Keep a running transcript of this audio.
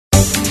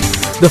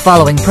The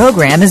following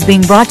program is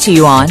being brought to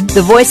you on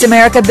the Voice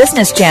America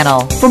Business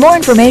Channel. For more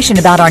information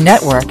about our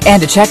network and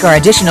to check our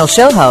additional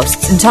show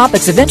hosts and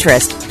topics of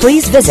interest,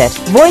 please visit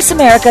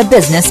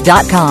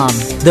voiceamericabusiness.com.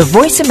 The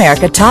Voice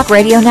America Talk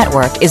Radio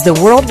Network is the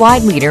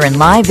worldwide leader in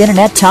live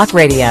Internet talk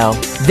radio.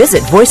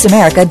 Visit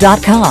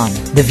voiceamerica.com.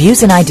 The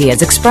views and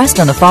ideas expressed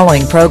on the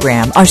following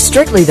program are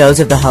strictly those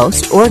of the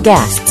host or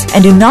guests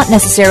and do not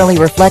necessarily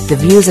reflect the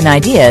views and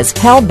ideas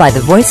held by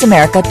the Voice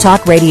America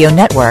Talk Radio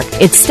Network,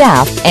 its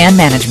staff, and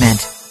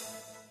management.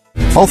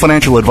 All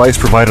financial advice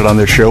provided on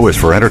this show is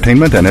for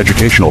entertainment and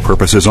educational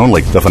purposes only.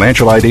 The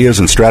financial ideas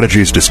and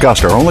strategies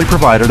discussed are only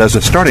provided as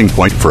a starting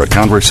point for a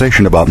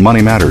conversation about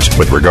money matters.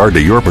 With regard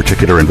to your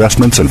particular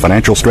investments and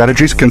financial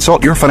strategies,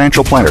 consult your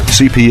financial planner,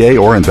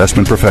 CPA, or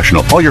investment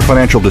professional. All your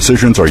financial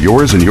decisions are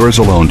yours and yours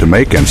alone to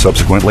make and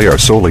subsequently are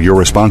solely your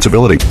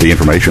responsibility. The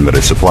information that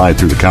is supplied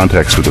through the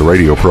context of the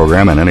radio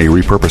program and any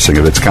repurposing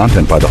of its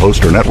content by the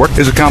host or network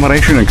is a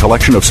combination and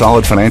collection of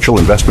solid financial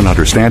investment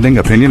understanding,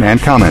 opinion, and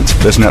comments.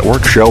 This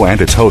network, show, and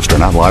its host are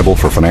not liable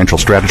for financial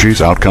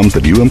strategies, outcomes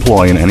that you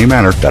employ in any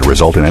manner that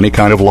result in any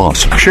kind of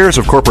loss. Shares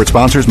of corporate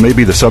sponsors may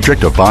be the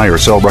subject of buy or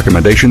sell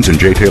recommendations in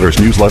Jay Taylor's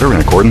newsletter in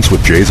accordance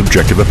with Jay's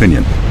objective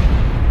opinion.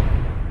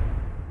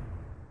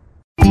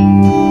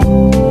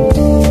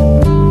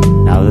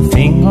 Now the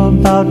thing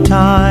about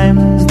time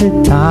is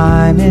that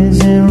time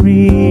isn't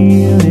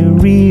really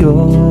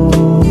real.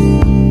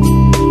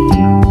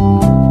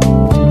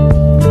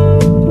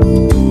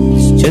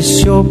 It's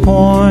just your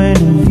point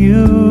of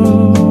view.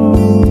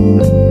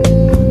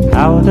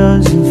 How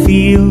does it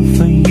feel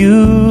for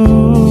you?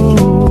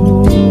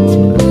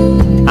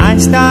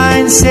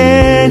 Einstein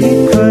said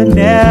he could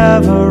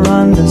never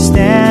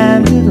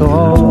understand it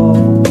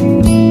all.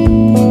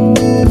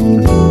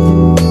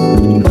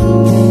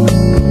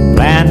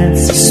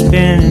 Planets are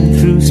spinning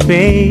through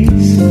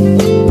space.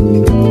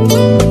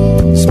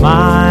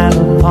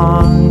 Smile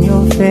upon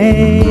your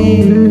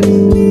face.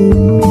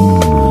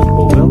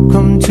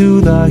 Welcome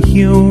to the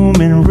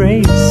human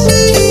race.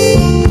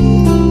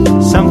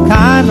 Some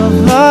kind of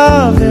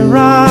love and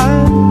ride.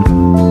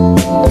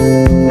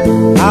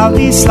 I'll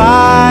be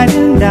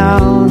sliding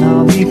down,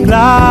 I'll be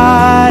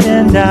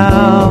gliding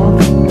down.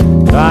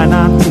 Try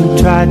not to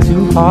try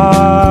too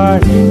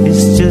hard,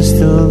 it's just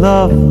a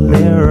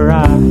lovely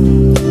ride.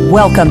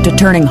 Welcome to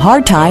Turning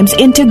Hard Times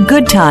into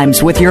Good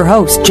Times with your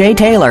host, Jay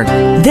Taylor.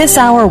 This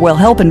hour will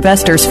help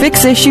investors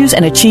fix issues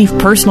and achieve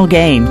personal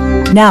gain.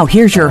 Now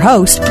here's your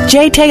host,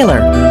 Jay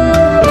Taylor.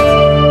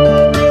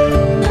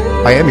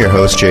 I am your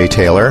host, Jay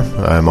Taylor.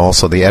 I'm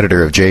also the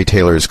editor of Jay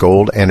Taylor's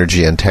Gold,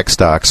 Energy, and Tech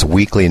Stocks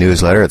weekly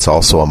newsletter. It's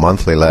also a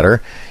monthly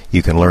letter.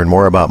 You can learn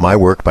more about my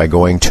work by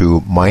going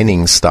to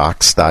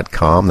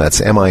miningstocks.com.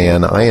 That's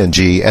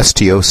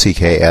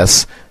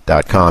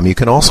miningstocks.com. You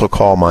can also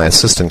call my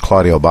assistant,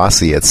 Claudio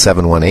Bassi, at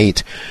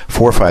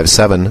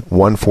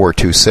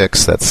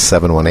 718-457-1426. That's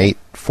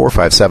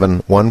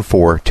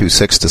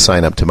 718-457-1426 to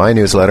sign up to my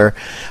newsletter,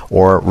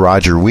 or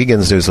Roger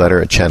Wiegand's newsletter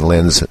at Chen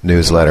Lin's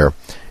newsletter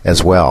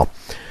as well.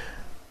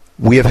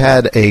 We have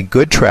had a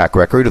good track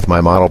record with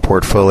my model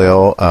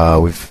portfolio.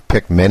 We've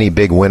picked many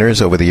big winners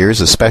over the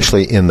years,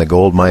 especially in the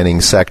gold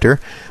mining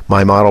sector.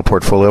 My model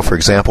portfolio, for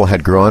example,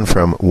 had grown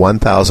from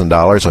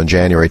 $1,000 on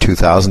January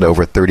 2000 to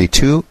over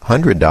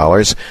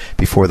 $3,200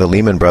 before the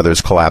Lehman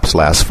Brothers collapse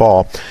last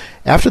fall.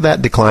 After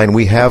that decline,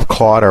 we have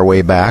clawed our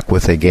way back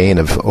with a gain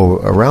of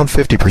around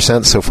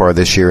 50% so far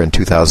this year in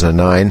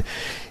 2009.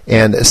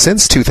 And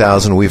since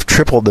 2000, we've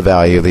tripled the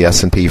value of the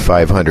S&P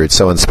 500.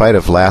 So in spite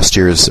of last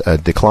year's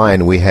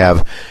decline, we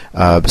have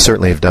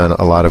certainly have done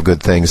a lot of good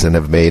things and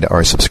have made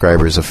our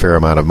subscribers a fair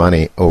amount of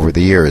money over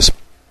the years.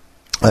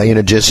 In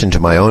addition to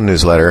my own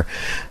newsletter,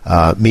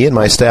 me and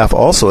my staff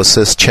also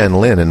assist Chen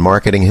Lin in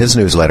marketing his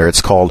newsletter.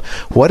 It's called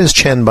What is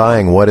Chen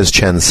Buying? What is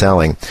Chen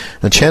Selling?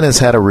 Now, Chen has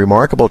had a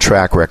remarkable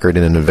track record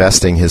in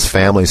investing his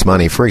family's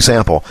money. For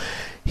example,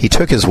 he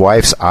took his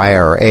wife's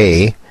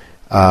IRA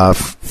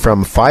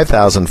from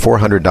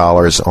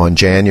 $5,400 on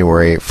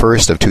January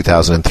 1st of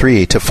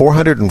 2003 to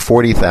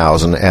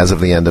 $440,000 as of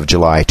the end of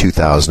July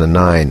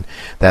 2009.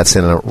 That's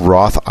in a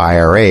Roth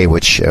IRA,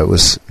 which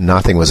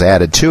nothing was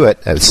added to it.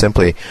 It's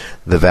simply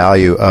the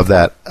value of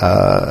that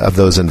of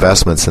those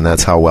investments, and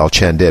that's how well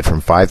Chen did,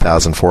 from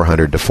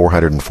 $5,400 to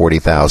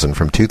 $440,000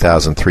 from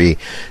 2003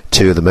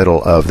 to the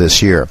middle of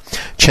this year.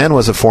 Chen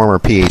was a former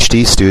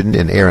PhD student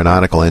in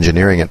aeronautical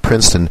engineering at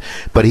Princeton,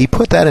 but he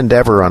put that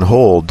endeavor on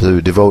hold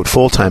to devote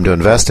full-time to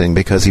investing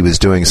because he was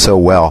doing so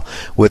well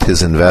with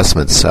his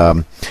investments.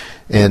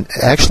 And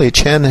actually,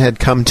 Chen had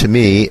come to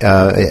me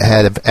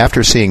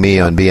after seeing me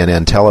on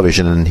BNN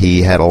television, and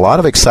he had a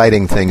lot of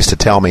exciting things to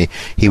tell me.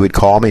 He would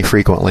call me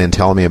frequently and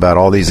tell me about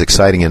all these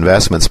exciting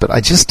investments, but I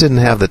just didn't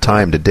have the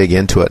time to dig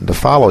into it and to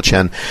follow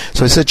Chen.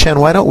 So I said, Chen,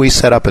 why don't we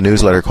set up a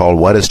newsletter called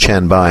What is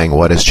Chen Buying?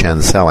 What is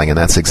Chen Selling? And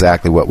that's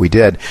exactly what we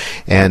did.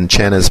 And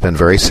Chen has been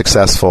very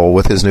successful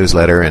with his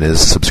newsletter, and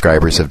his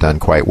subscribers have done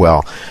quite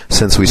well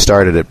since we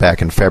started it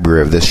back in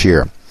February of this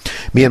year.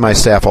 Me and my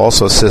staff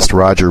also assist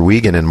Roger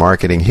Wiegand in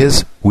marketing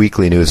his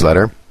weekly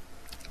newsletter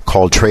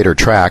called Trader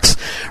Tracks.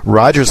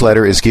 Roger's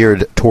letter is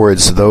geared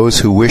towards those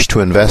who wish to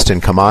invest in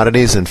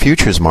commodities and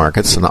futures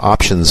markets and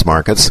options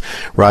markets.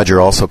 Roger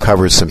also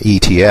covers some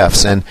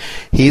ETFs, and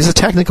he's a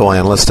technical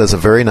analyst, does a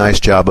very nice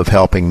job of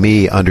helping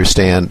me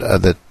understand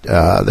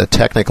the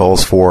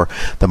technicals for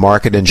the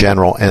market in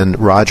general, and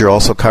Roger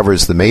also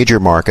covers the major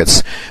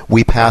markets.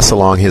 We pass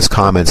along his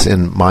comments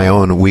in my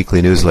own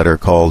weekly newsletter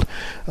called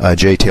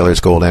Jay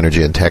Taylor's Gold,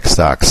 Energy, and Tech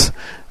Stocks.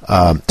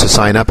 To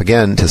sign up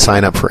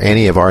for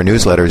any of our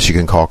newsletters, you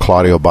can call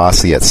Claudio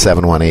Bassi at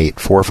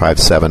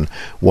 718-457-1426,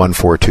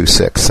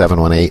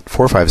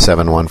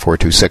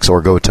 718-457-1426,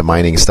 or go to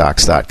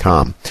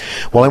miningstocks.com.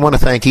 Well, I want to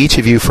thank each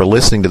of you for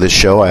listening to this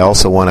show. I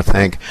also want to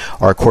thank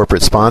our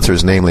corporate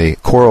sponsors, namely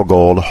Coral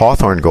Gold,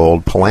 Hawthorne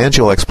Gold,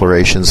 Pelangio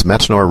Explorations,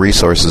 Metanor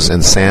Resources,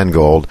 and Sand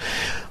Gold.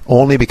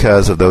 Only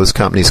because of those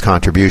companies'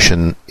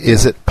 contribution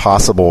is it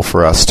possible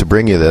for us to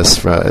bring you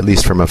this, at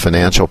least from a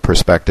financial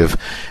perspective.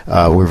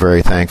 We're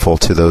very thankful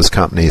to those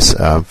companies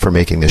for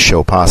making this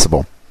show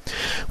possible.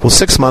 Well,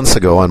 6 months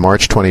ago, on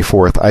March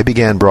 24th, I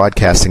began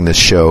broadcasting this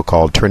show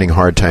called Turning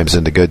Hard Times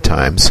into Good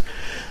Times.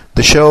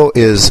 The show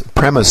is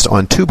premised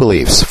on two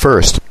beliefs.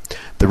 First,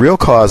 the real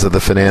cause of the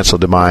financial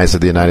demise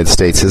of the United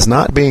States is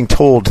not being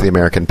told to the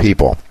American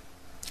people.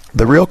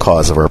 The real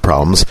cause of our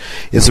problems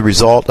is the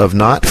result of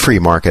not free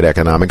market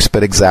economics,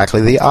 but exactly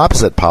the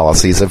opposite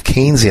policies of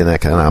Keynesian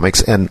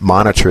economics and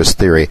monetarist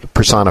theory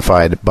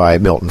personified by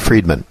Milton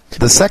Friedman.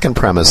 The second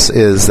premise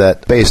is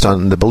that based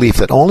on the belief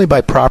that only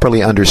by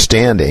properly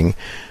understanding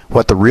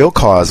what the real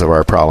cause of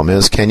our problem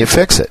is, can you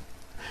fix it.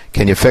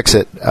 Can you fix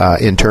it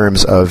in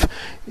terms of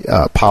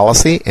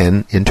policy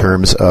and in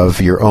terms of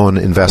your own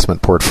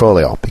investment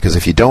portfolio? Because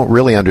if you don't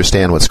really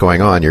understand what's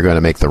going on, you're going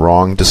to make the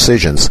wrong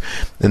decisions.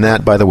 And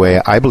that, by the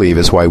way, I believe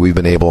is why we've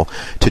been able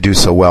to do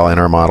so well in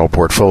our model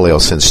portfolio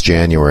since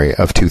January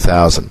of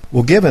 2000.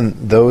 Well, given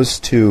those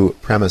two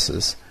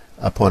premises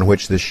upon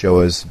which this show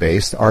is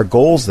based, our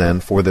goals then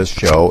for this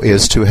show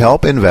is to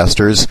help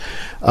investors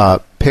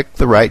pick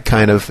the right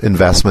kind of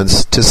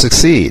investments to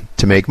succeed,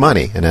 to make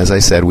money. And as I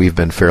said, we've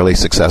been fairly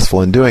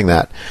successful in doing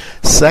that.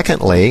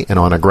 Secondly, and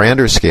on a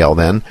grander scale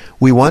then,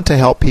 we want to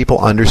help people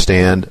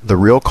understand the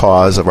real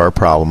cause of our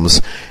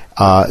problems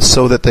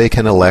so that they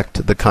can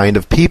elect the kind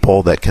of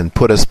people that can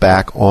put us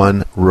back on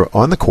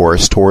the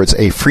course towards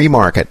a free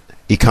market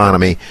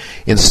economy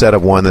instead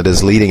of one that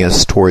is leading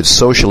us towards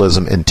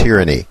socialism and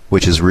tyranny,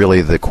 which is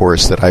really the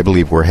course that I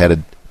believe we're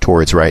headed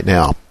towards right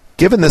now.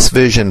 Given this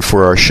vision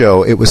for our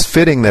show, it was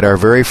fitting that our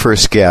very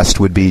first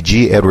guest would be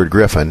G. Edward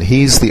Griffin.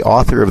 He's the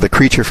author of The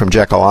Creature from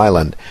Jekyll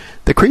Island.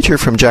 The Creature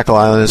from Jekyll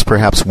Island is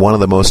perhaps one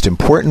of the most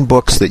important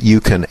books that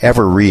you can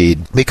ever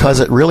read because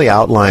it really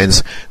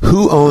outlines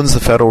who owns the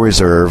Federal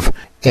Reserve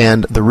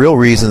and the real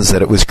reasons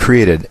that it was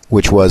created,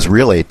 which was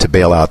really to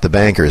bail out the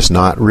bankers,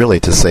 not really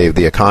to save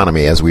the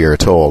economy, as we are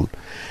told.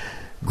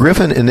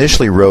 Griffin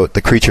initially wrote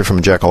The Creature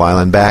from Jekyll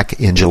Island back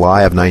in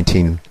July of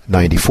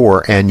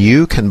 1994, and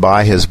you can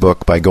buy his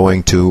book by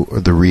going to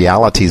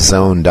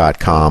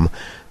therealityzone.com.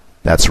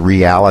 That's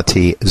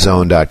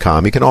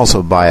realityzone.com. You can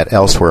also buy it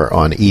elsewhere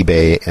on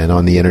eBay and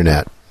on the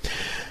Internet.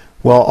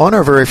 Well, on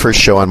our very first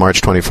show on March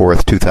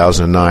 24th,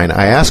 2009,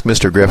 I asked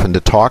Mr. Griffin to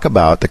talk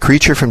about The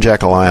Creature from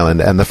Jekyll Island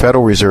and the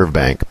Federal Reserve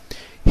Bank.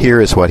 Here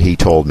is what he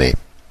told me.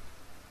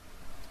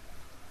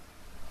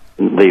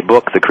 The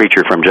book, The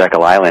Creature from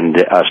Jekyll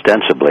Island,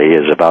 ostensibly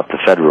is about the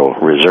Federal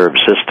Reserve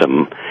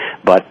System,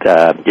 but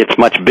it's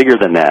much bigger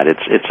than that.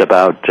 It's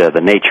about the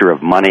nature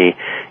of money.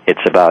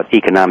 It's about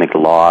economic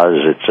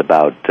laws. It's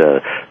about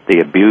the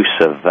abuse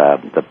of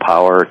the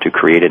power to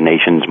create a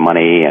nation's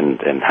money and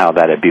how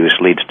that abuse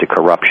leads to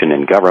corruption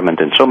in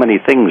government and so many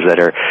things that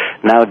are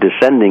now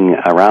descending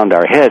around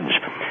our heads.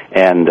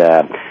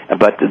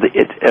 But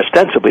it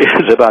ostensibly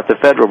is about the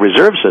Federal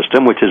Reserve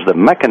System, which is the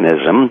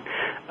mechanism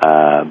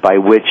by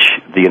which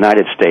the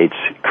United States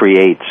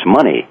creates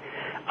money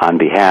on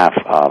behalf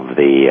of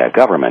the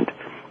government.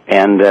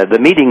 And the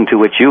meeting to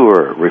which you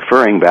were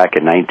referring back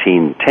in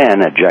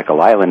 1910 at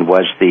Jekyll Island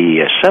was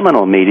the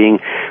seminal meeting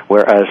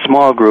where a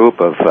small group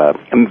of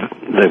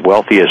the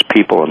wealthiest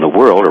people in the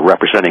world, or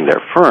representing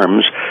their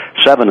firms,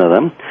 7 of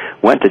them,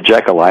 went to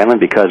Jekyll Island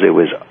because it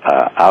was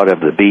out of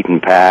the beaten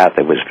path.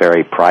 It was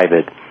very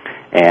private.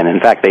 And, in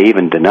fact, they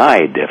even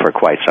denied for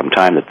quite some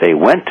time that they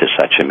went to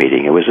such a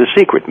meeting. It was a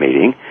secret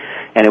meeting.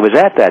 And it was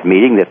at that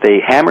meeting that they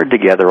hammered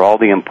together all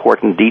the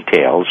important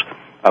details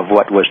of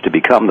what was to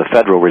become the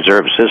Federal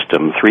Reserve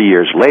System 3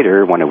 years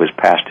later when it was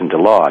passed into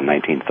law in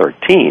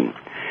 1913.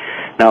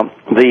 Now,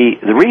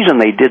 the reason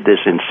they did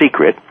this in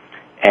secret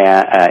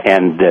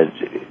and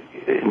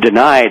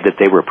denied that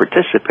they were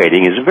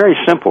participating is a very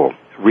simple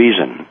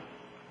reason.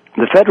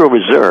 The Federal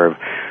Reserve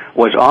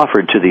was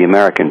offered to the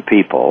American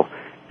people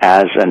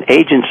as an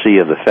agency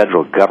of the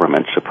federal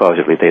government.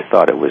 Supposedly they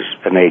thought it was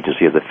an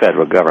agency of the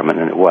federal government,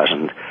 and it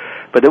wasn't.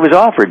 But it was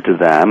offered to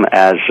them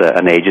as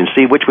an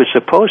agency which was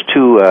supposed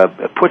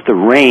to put the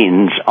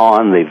reins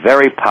on the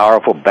very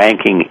powerful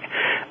banking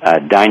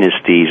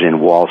dynasties in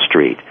Wall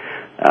Street.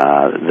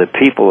 the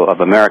people of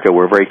America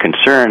were very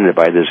concerned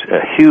by this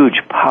huge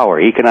power,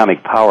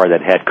 economic power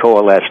that had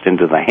coalesced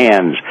into the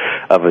hands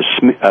of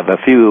a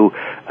few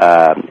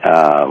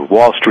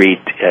Wall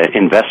Street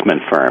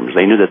investment firms.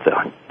 They knew that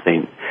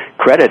the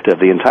credit of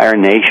the entire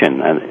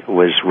nation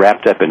was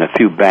wrapped up in a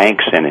few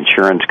banks and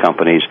insurance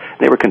companies.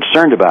 They were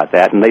concerned about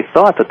that, and they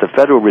thought that the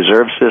Federal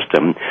Reserve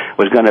System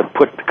was going to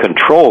put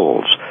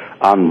controls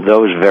on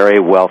those very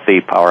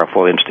wealthy,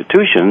 powerful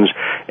institutions,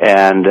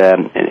 and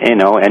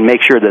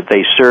make sure that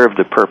they serve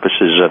the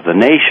purposes of the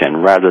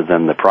nation rather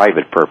than the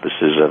private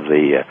purposes of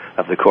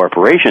the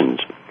corporations.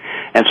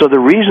 And so the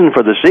reason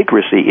for the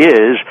secrecy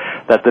is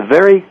that the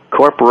very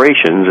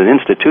corporations and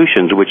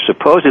institutions which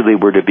supposedly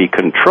were to be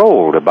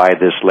controlled by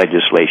this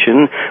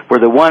legislation were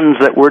the ones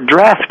that were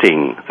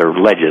drafting the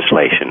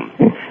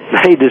legislation.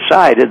 They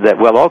decided that,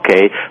 well,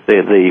 okay,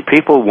 the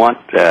people want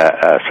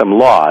some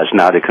laws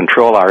now to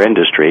control our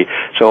industry,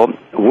 so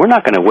we're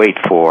not going to wait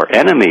for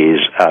enemies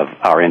of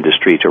our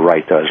industry to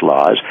write those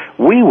laws.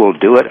 We will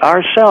do it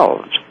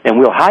ourselves, and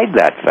we'll hide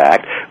that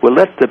fact. We'll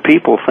let the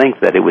people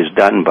think that it was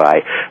done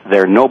by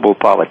their noble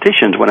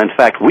politicians when, in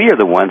fact, we are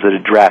the ones that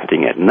are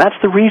drafting it, and that's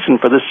the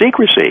reason for the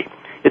secrecy.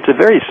 It's a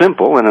very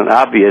simple and an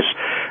obvious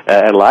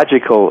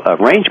logical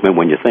arrangement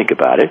when you think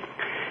about it.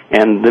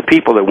 And the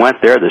people that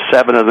went there, the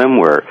 7 of them,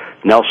 were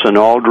Nelson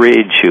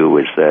Aldrich, who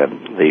was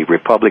the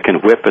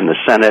Republican whip in the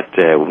Senate,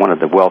 one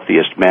of the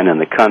wealthiest men in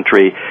the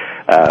country,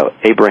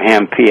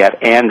 Abraham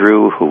Piatt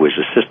Andrew, who was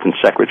Assistant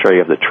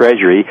Secretary of the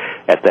Treasury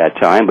at that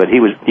time, but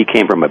he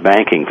came from a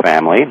banking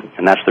family,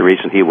 and that's the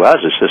reason he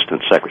was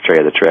Assistant Secretary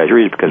of the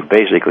Treasury, because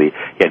basically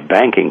he had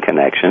banking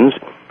connections.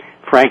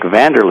 Frank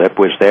Vanderlip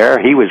was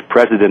there. He was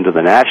president of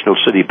the National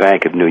City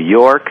Bank of New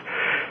York.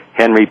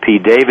 Henry P.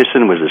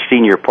 Davison was a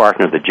senior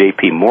partner of the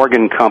J.P.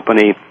 Morgan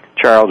Company.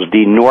 Charles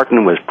D.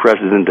 Norton was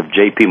president of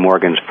J.P.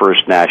 Morgan's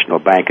First National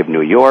Bank of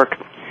New York.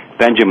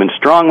 Benjamin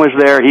Strong was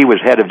there. He was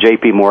head of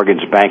J.P.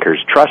 Morgan's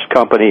Bankers Trust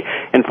Company.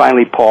 And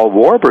finally, Paul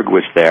Warburg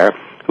was there,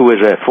 who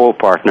was a full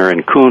partner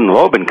in Kuhn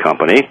Loeb and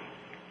Company,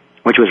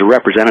 which was a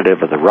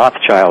representative of the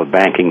Rothschild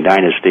banking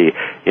dynasty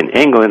in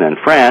England and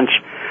France.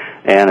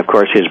 And, of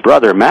course, his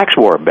brother, Max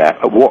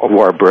Warburg,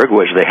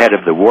 was the head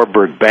of the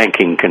Warburg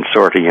Banking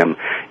Consortium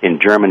in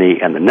Germany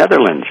and the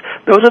Netherlands.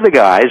 Those are the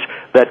guys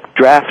that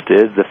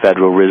drafted the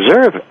Federal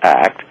Reserve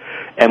Act.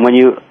 And when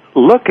you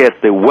look at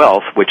the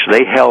wealth which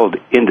they held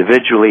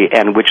individually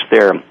and which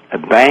their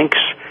banks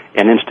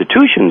and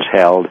institutions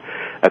held,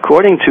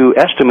 according to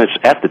estimates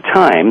at the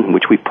time,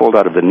 which we pulled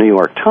out of the New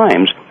York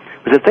Times,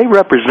 was that they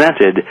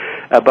represented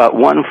about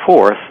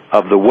 1/4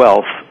 of the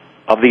wealth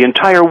of the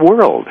entire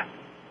world.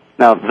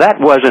 Now, that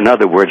was, in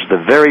other words,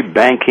 the very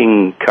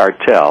banking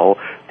cartel,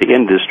 the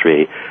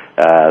industry,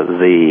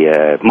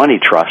 the money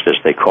trust, as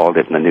they called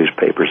it in the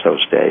newspapers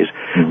those days.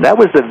 Mm-hmm. That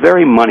was the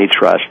very money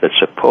trust that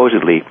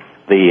supposedly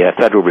the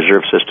Federal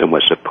Reserve System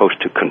was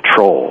supposed to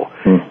control,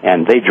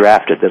 and they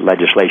drafted the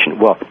legislation.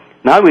 Well,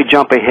 now we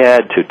jump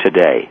ahead to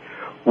today.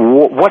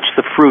 What's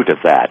the fruit of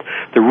that?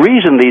 The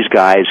reason these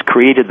guys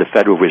created the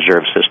Federal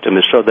Reserve System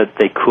is so that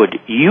they could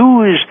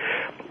use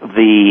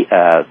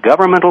the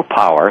governmental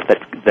power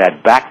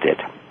that backed it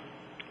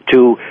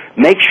to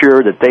make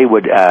sure that they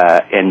would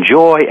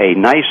enjoy a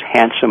nice,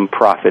 handsome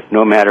profit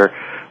no matter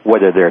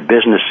whether their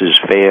businesses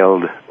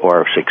failed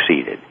or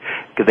succeeded.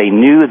 Because they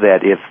knew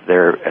that if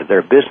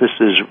their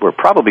businesses were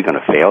probably going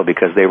to fail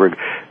because they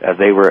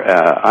were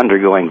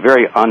undergoing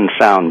very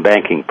unsound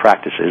banking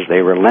practices.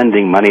 They were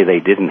lending money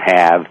they didn't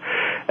have.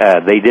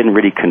 They didn't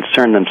really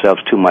concern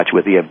themselves too much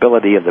with the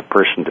ability of the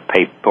person to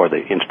pay, or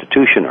the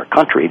institution or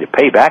country to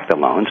pay back the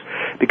loans,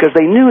 because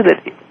they knew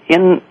that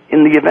in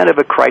the event of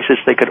a crisis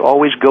they could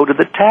always go to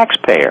the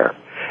taxpayer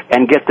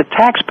and get the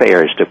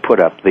taxpayers to put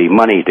up the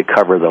money to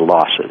cover the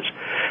losses.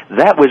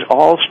 That was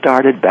all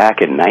started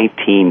back in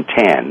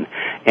 1910.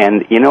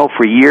 And,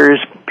 for years,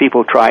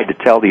 people tried to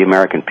tell the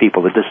American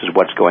people that this is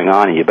what's going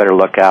on and you better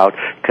look out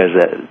because,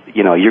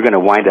 you're going to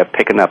wind up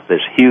picking up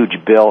this huge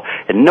bill.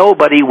 And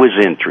nobody was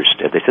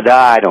interested. They said,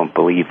 I don't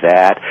believe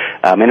that.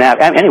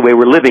 Anyway,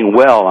 we're living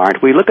well,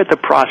 aren't we? Look at the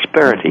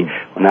prosperity.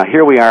 Well, now,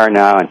 here we are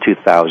now in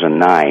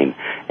 2009,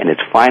 and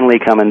it's finally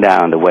coming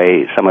down the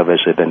way some of us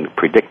have been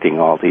predicting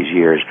all these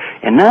years.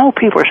 And now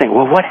people are saying,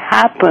 well, what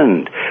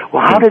happened?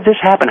 Well, how did this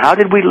happen? How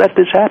did we let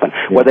this happen?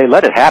 Yeah. Well, they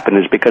let it happen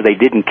is because they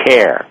didn't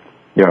care.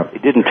 Yeah. They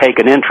didn't take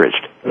an interest.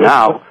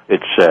 Now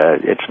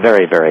it's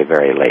very, very,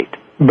 very late.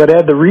 But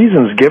Ed, the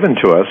reasons given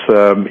to us,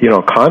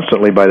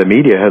 constantly by the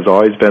media has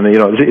always been,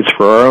 it's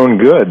for our own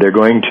good. They're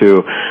going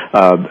to,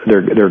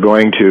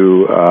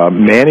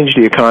 manage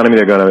the economy.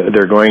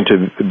 They're going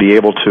to be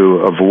able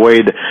to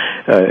avoid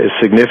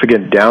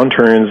significant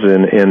downturns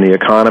in the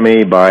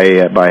economy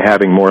by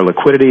having more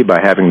liquidity, by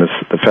having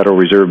the Federal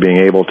Reserve being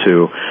able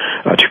to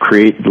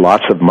create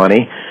lots of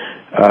money.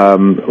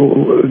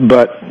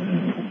 But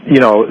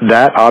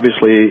that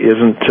obviously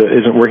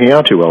isn't working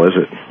out too well, is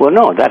it? Well,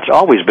 no, that's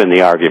always been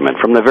the argument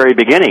from the very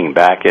beginning,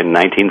 back in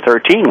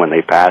 1913 when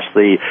they passed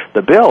the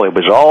bill. It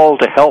was all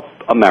to help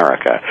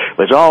America. It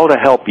was all to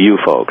help you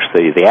folks,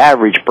 the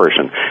average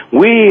person.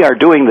 We are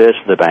doing this,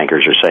 the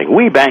bankers are saying.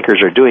 We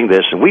bankers are doing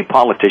this, and we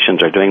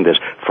politicians are doing this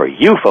for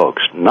you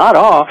folks. Not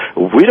all.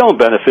 We don't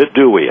benefit,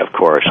 do we? Of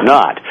course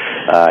not.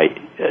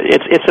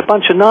 It's a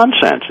bunch of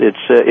nonsense.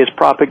 It's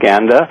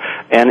propaganda,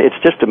 and it's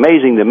just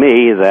amazing to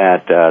me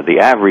that the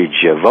average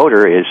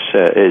voter is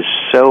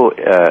so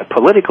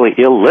politically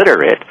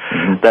illiterate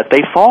that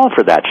they fall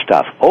for that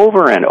stuff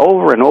over and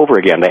over and over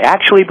again. They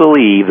actually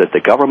believe that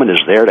the government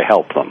is there to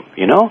help them.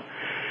 You know.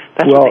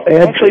 They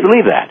actually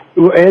believe that.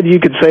 Ed, you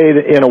could say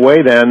in a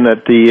way then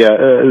that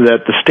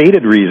the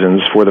stated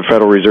reasons for the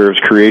Federal Reserve's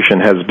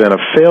creation has been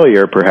a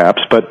failure,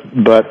 perhaps, but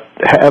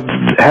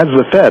has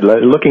the Fed,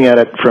 looking at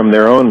it from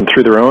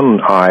through their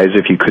own eyes,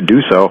 if you could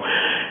do so,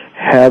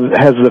 has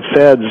the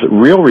Fed's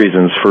real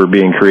reasons for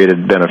being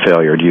created been a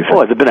failure, do you think?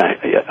 Oh, it's been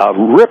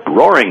a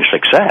rip-roaring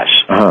success.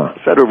 The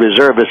Federal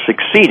Reserve has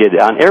succeeded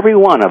on every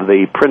one of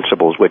the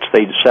principles which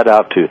they set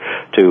out to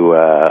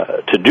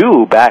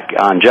do back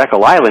on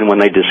Jekyll Island when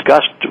they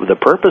discussed the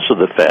purpose of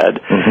the Fed.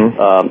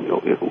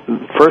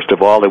 First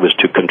of all, it was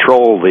to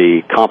control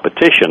the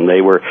competition.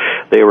 They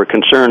were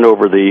concerned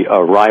over the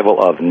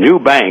arrival of new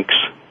banks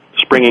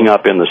springing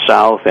up in the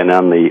South and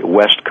on the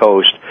West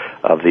Coast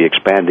of the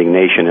expanding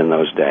nation in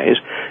those days,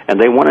 and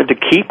they wanted to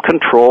keep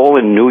control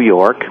in New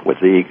York with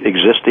the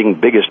existing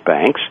biggest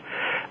banks.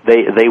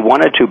 They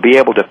wanted to be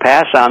able to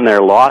pass on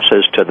their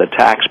losses to the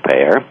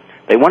taxpayer.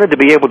 They wanted to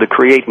be able to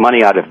create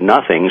money out of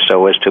nothing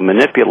so as to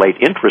manipulate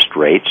interest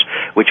rates,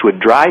 which would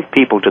drive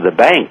people to the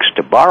banks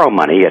to borrow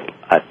money at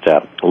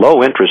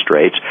low interest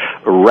rates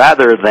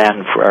rather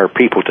than for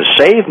people to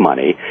save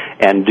money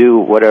and do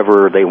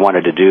whatever they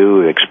wanted to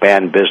do,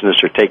 expand business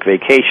or take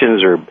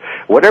vacations or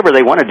whatever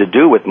they wanted to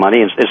do with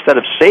money. Instead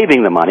of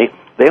saving the money,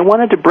 they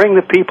wanted to bring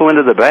the people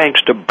into the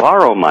banks to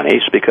borrow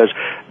monies because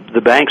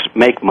the banks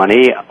make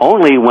money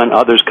only when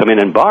others come in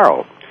and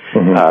borrow.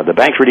 The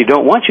banks really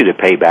don't want you to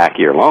pay back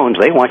your loans.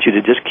 They want you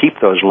to just keep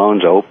those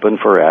loans open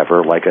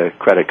forever, like a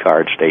credit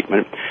card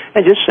statement,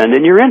 and just send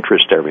in your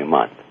interest every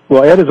month.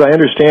 Well, Ed, as I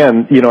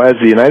understand, as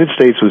the United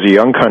States was a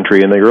young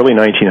country in the early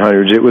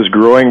 1900s, it was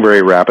growing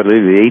very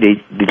rapidly.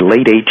 The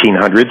late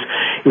 1800s,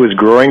 it was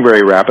growing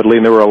very rapidly,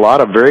 and there were a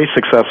lot of very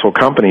successful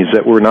companies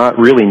that were not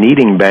really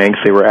needing banks.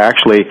 They were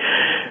actually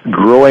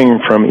growing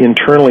from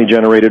internally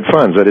generated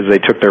funds. That is, they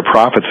took their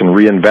profits and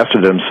reinvested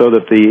them so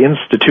that the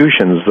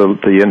institutions,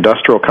 the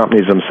industrial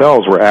companies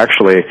themselves were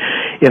actually,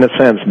 in a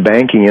sense,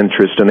 banking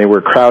interest, and they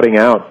were crowding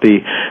out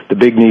the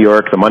big New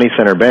York, the money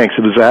center banks.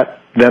 Was that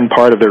then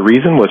part of their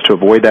reason was to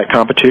avoid that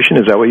competition?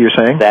 Is that what you're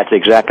saying? That's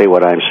exactly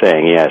what I'm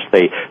saying, yes.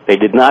 They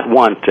did not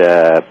want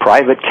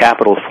private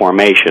capital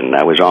formation.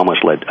 That was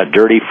almost like a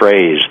dirty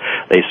phrase.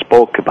 They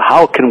spoke of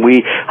how can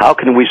we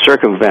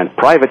circumvent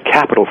private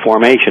capital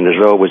formation as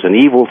though it was an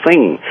evil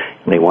thing.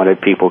 They wanted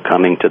people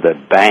coming to the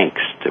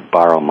banks to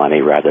borrow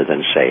money rather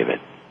than save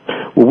it.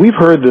 Well, we've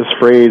heard this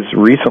phrase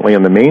recently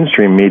in the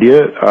mainstream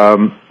media,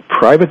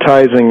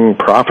 privatizing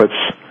profits,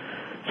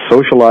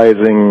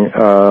 socializing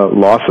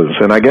losses,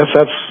 and I guess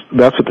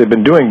that's what they've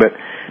been doing. But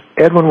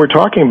Ed, when we're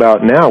talking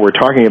about now, we're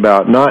talking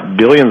about not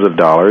billions of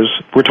dollars,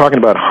 we're talking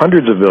about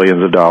hundreds of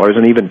billions of dollars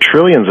and even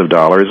trillions of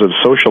dollars of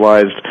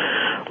socialized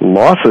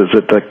losses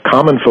that the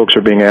common folks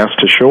are being asked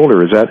to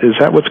shoulder. Is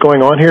that what's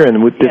going on here? And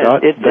did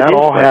that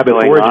all have its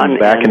origins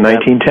back in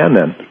 1910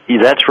 then?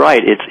 That's right.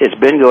 It's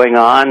been going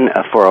on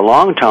for a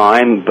long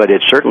time, but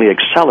it's certainly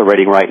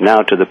accelerating right now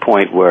to the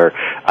point where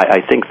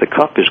I think the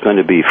cup is going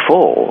to be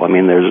full. I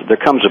mean, there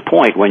comes a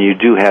point when you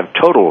do have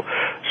total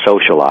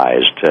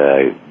socialized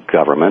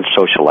government,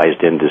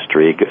 socialized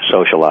industry,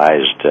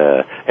 socialized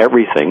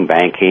everything,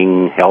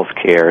 banking,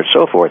 healthcare, and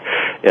so forth.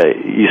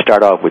 You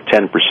start off with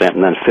 10%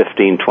 and then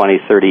 15, 20,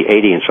 30,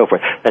 80, and so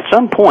forth. At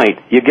some point,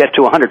 you get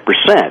to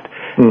 100%.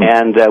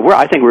 And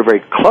I think we're very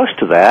close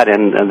to that,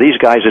 and these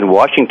guys in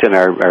Washington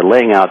are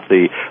laying out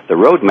the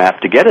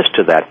roadmap to get us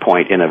to that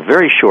point in a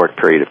very short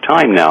period of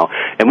time now.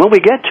 And when we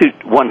get to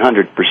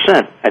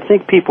 100%, I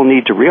think people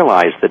need to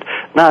realize that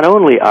not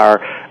only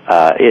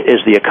is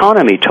the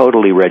economy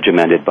totally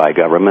regimented by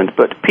government,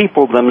 but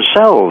people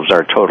themselves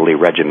are totally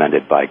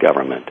regimented by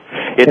government.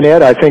 And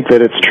Ed, I think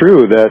that it's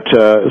true that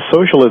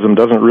socialism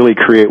doesn't really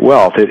create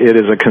wealth. It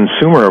is a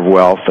consumer of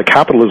wealth. The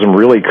capitalism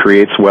really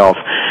creates wealth.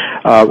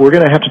 We're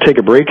going to have to take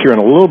a break here in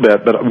a little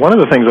bit, but one of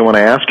the things I want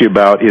to ask you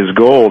about is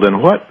gold,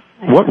 and what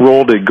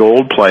role did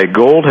gold play?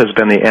 Gold has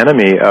been the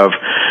enemy of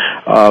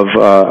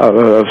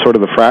sort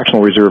of the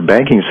fractional reserve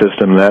banking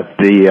system that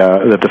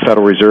the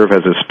Federal Reserve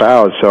has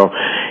espoused. So,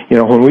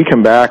 when we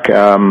come back,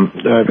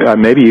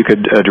 maybe you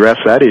could address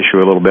that issue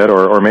a little bit,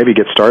 or maybe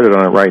get started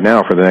on it right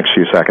now for the next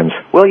few seconds.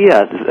 Well,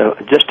 yeah,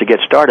 just to get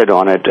started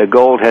on it,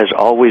 gold has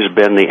always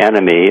been the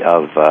enemy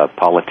of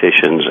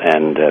politicians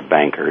and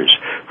bankers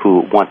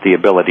who want the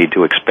ability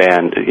to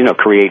expand,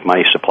 create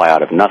money supply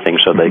out of nothing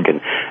so they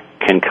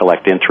can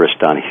collect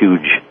interest on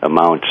huge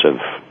amounts of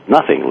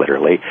nothing,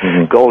 literally.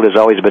 Gold has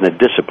always been a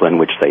discipline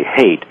which they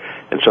hate.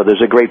 And so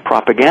there's a great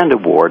propaganda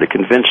war to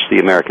convince the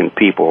American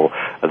people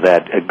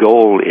that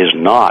gold is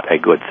not a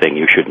good thing.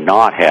 You should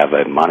not have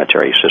a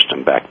monetary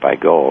system backed by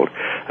gold.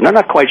 And I'm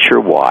not quite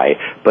sure why,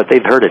 but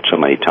they've heard it so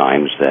many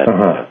times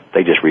that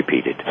they just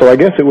repeat it. So I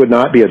guess it would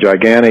not be a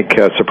gigantic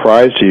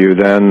surprise to you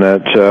then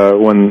that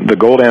when the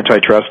Gold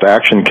Antitrust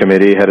Action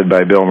Committee, headed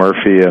by Bill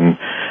Murphy and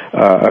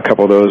a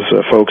couple of those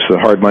folks, the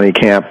hard money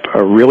camp,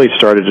 really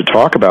started to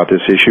talk about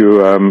this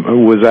issue,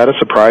 was that a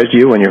surprise to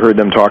you when you heard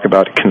them talk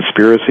about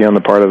conspiracy on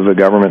the part of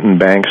the government and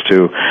banks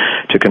to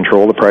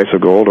control the price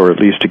of gold, or at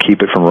least to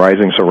keep it from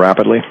rising so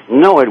rapidly?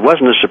 No, it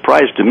wasn't a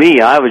surprise to me.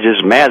 I was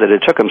just mad that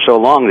it took them so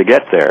long to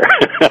get there.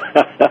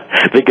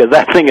 Because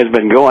that thing has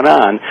been going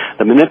on.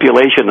 The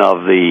manipulation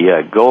of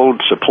the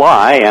gold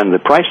supply and the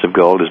price of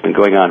gold has been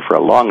going on for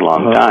a long,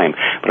 long time.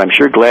 But I'm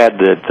sure glad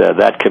that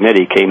that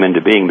committee came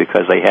into being,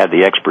 because they had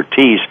the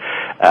expertise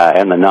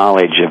and the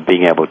knowledge of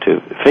being able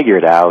to figure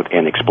it out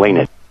and explain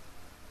it.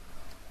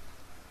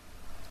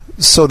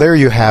 So there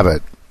you have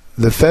it.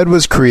 The Fed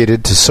was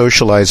created to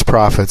socialize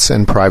profits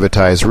and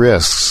privatize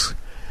risks.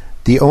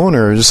 The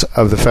owners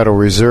of the Federal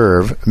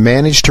Reserve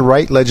managed to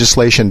write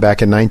legislation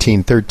back in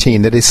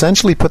 1913 that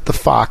essentially put the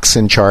fox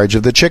in charge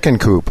of the chicken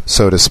coop,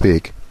 so to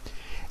speak.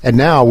 And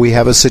now we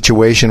have a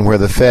situation where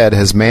the Fed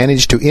has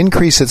managed to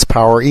increase its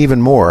power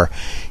even more,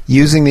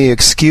 using the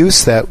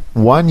excuse that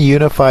one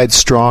unified,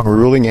 strong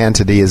ruling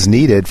entity is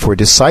needed for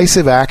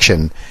decisive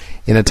action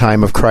in a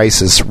time of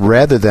crisis,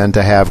 rather than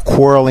to have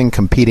quarreling,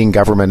 competing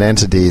government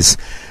entities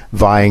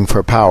vying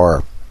for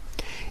power.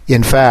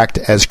 In fact,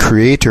 as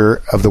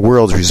creator of the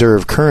world's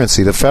reserve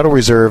currency, the Federal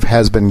Reserve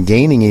has been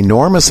gaining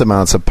enormous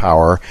amounts of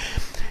power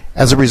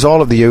as a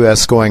result of the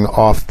U.S. going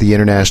off the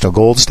international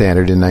gold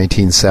standard in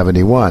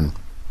 1971.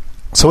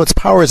 So its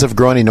powers have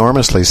grown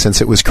enormously since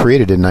it was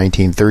created in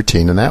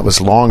 1913, and that was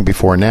long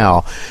before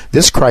now.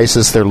 This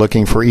crisis, they're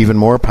looking for even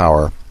more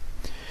power.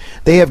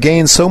 They have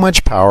gained so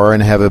much power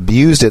and have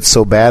abused it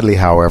so badly,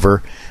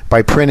 however,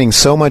 by printing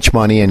so much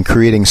money and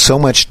creating so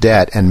much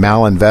debt and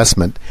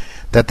malinvestment,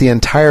 that the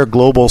entire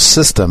global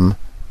system,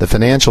 the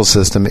financial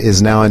system,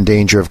 is now in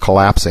danger of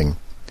collapsing.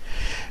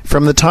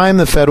 From the time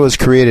the Fed was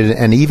created,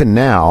 and even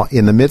now,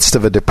 in the midst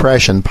of a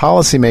depression,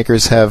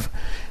 policymakers have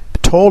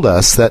told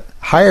us that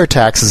higher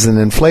taxes and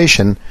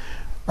inflation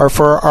are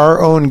for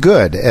our own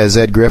good, as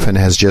Ed Griffin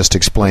has just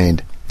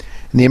explained.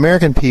 And the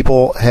American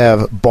people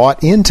have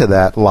bought into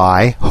that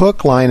lie,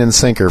 hook, line, and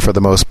sinker for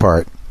the most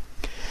part.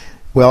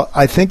 Well,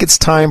 I think it's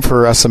time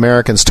for us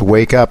Americans to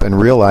wake up and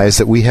realize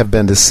that we have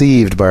been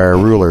deceived by our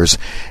rulers.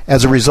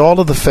 As a result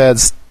of the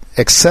Fed's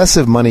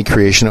excessive money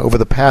creation over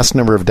the past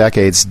number of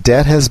decades,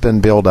 debt has been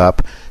built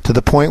up to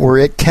the point where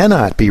it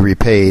cannot be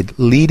repaid,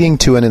 leading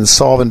to an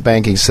insolvent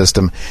banking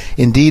system.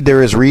 Indeed,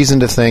 there is reason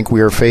to think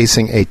we are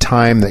facing a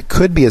time that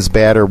could be as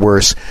bad or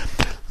worse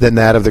than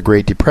that of the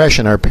Great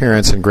Depression our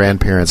parents and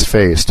grandparents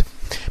faced.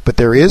 But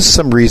there is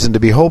some reason to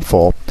be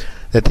hopeful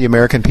that the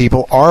American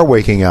people are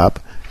waking up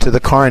to the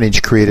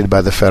carnage created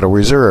by the Federal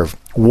Reserve.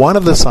 One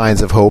of the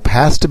signs of hope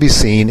has to be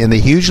seen in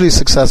the hugely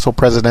successful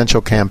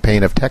presidential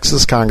campaign of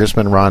Texas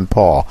Congressman Ron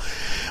Paul.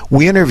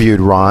 We interviewed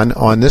Ron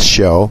on this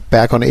show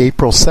back on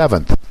April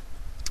 7th.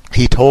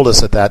 He told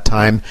us at that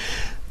time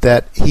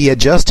that he had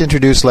just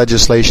introduced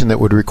legislation that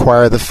would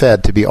require the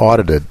Fed to be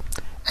audited.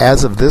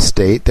 As of this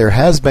date, there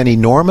has been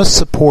enormous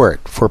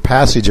support for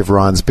passage of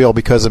Ron's bill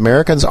because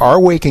Americans are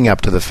waking up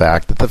to the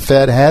fact that the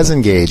Fed has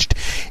engaged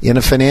in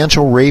a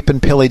financial rape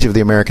and pillage of the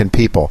American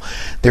people.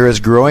 There is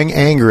growing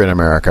anger in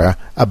America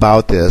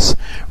about this.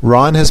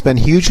 Ron has been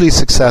hugely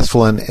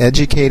successful in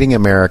educating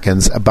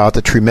Americans about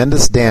the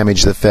tremendous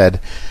damage the Fed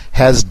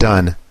has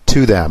done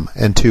to them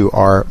and to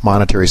our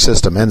monetary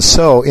system. And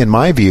so, in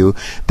my view,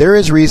 there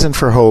is reason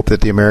for hope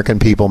that the American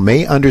people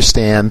may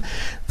understand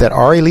that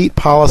our elite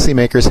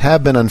policymakers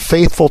have been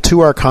unfaithful to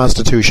our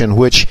Constitution,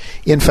 which,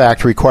 in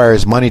fact,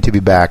 requires money to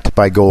be backed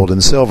by gold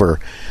and silver.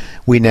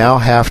 We now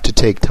have to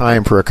take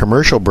time for a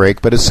commercial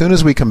break, but as soon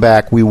as we come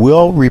back, we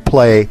will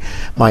replay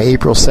my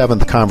April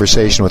 7th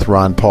conversation with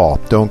Ron Paul.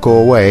 Don't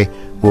go away.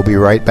 We'll be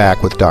right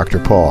back with Dr.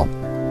 Paul.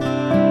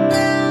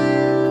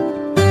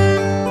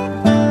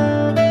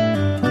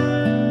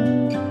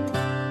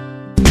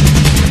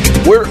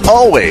 We're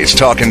always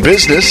talking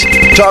business.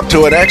 Talk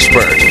to an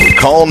expert.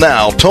 Call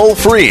now toll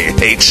free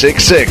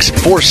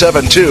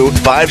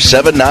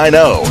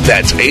 866-472-5790.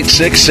 That's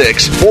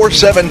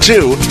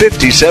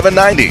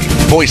 866-472-5790.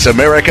 Voice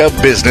America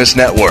Business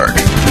Network.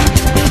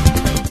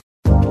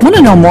 Want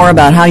to know more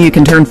about how you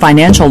can turn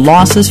financial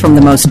losses from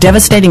the most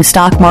devastating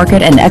stock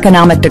market and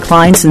economic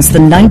decline since the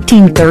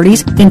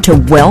 1930s into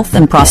wealth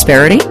and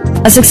prosperity?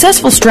 A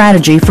successful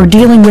strategy for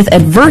dealing with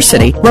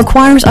adversity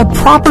requires a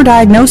proper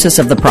diagnosis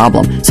of the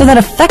problem so that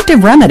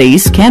effective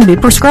remedies can be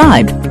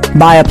prescribed.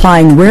 By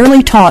applying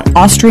rarely taught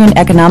Austrian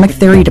economic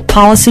theory to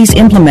policies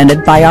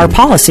implemented by our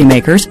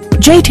policymakers,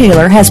 Jay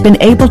Taylor has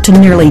been able to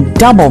nearly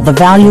double the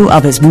value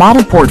of his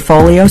model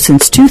portfolio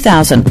since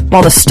 2000,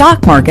 while the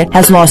stock market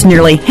has lost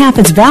nearly half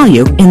its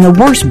value in the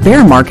worst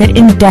bear market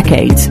in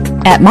decades.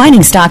 At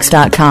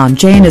miningstocks.com,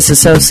 Jay and his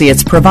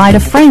associates provide a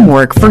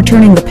framework for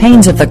turning the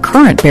pains of the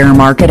current bear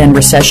market and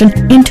recession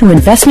into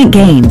investment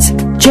gains.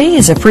 Jay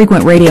is a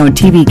frequent radio and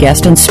TV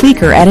guest and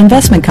speaker at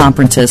investment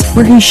conferences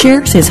where he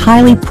shares his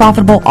highly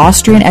profitable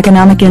Austrian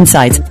economic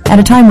insights at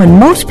a time when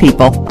most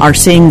people are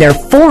seeing their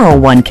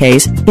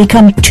 401ks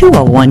become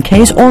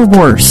 201ks or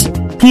worse.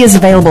 He is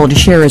available to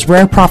share his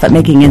rare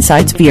profit-making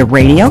insights via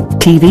radio,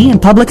 TV, and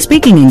public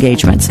speaking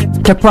engagements.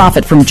 To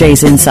profit from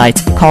Jay's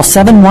insights, call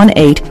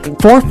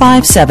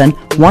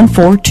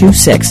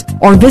 718-457-1426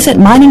 or visit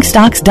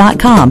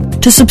miningstocks.com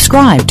to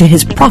subscribe to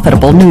his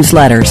profitable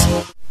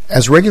newsletters.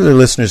 As regular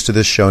listeners to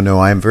this show know,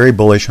 I am very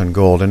bullish on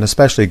gold, and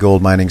especially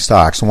gold mining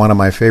stocks. One of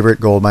my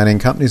favorite gold mining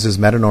companies is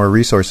Metanor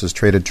Resources,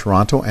 traded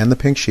Toronto and the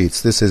Pink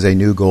Sheets. This is a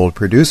new gold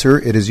producer.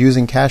 It is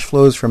using cash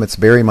flows from its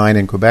Barry mine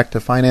in Quebec to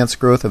finance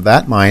growth of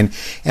that mine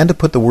and to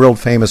put the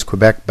world-famous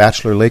Quebec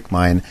Bachelor Lake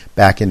mine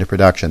back into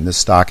production. This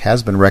stock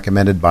has been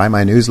recommended by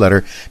my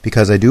newsletter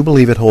because I do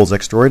believe it holds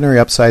extraordinary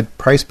upside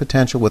price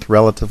potential with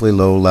relatively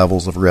low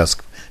levels of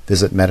risk.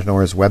 Visit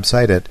Metanor's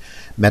website at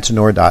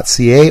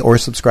metanor.ca or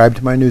subscribe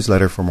to my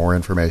newsletter for more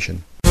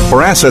information.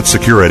 For asset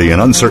security in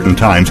uncertain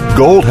times,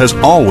 gold has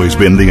always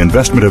been the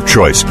investment of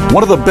choice.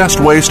 One of the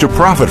best ways to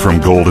profit from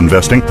gold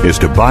investing is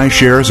to buy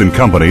shares in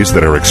companies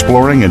that are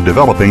exploring and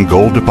developing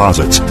gold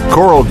deposits.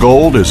 Coral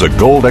Gold is a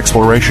gold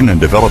exploration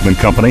and development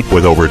company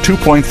with over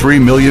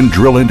 2.3 million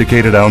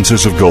drill-indicated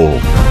ounces of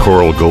gold.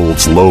 Coral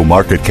Gold's low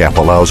market cap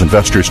allows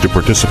investors to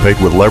participate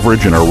with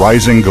leverage in a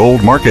rising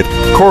gold market.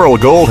 Coral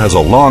Gold has a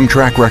long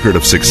track record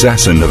of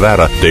success in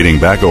Nevada, dating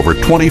back over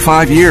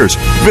 25 years.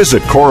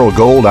 Visit Coral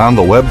Gold on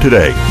the web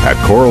today at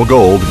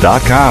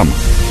coralgold.com.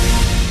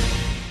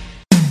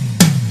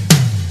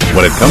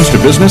 When it comes to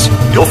business,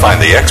 you'll find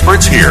the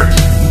experts here.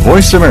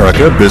 Voice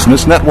America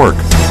Business Network.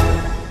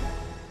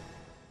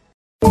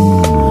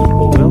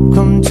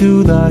 Welcome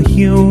to the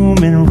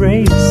human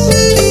race.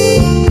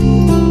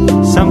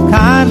 Some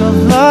kind of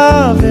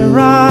love and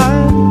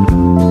ride.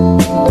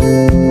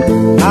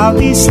 I'll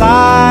be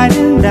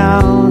sliding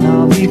down,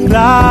 I'll be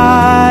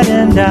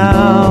gliding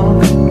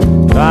down.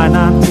 Try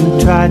not to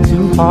try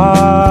too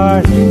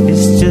hard.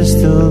 It's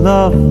just a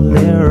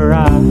lovely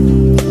ride.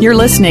 You're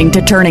listening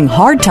to Turning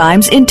Hard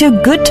Times into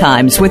Good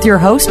Times with your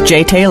host,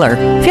 Jay Taylor.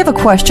 If you have a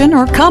question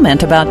or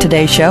comment about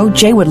today's show,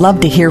 Jay would love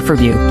to hear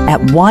from you at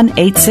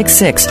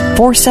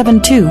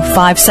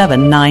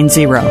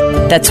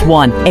 1-866-472-5790. That's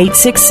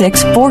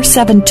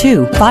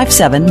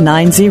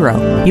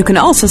 1-866-472-5790. You can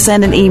also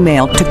send an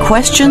email to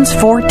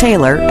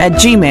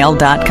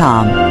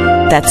questionsfortaylor@gmail.com.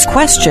 That's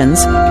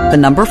questions, the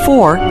number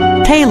 4,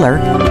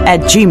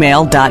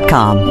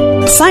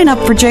 Taylor@gmail.com. Sign up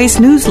for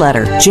Jay's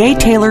newsletter, Jay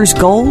Taylor's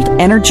Gold,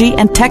 Energy,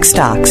 and Tech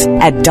Stocks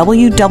at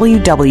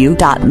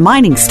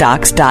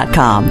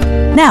www.miningstocks.com.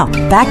 Now,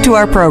 back to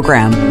our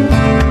program.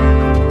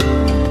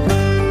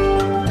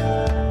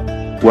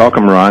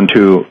 Welcome, Ron,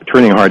 to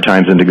Turning Hard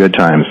Times into Good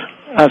Times.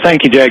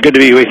 Thank you, Jay. Good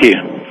to be with you.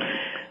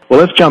 Well,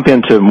 let's jump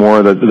into more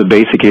of the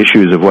basic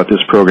issues of what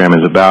this program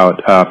is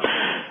about.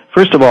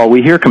 First of all,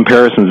 we hear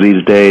comparisons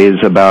these days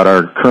about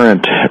our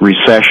current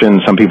recession.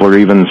 Some people are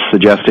even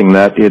suggesting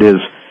that it is,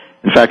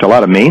 in fact, a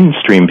lot of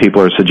mainstream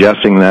people are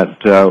suggesting that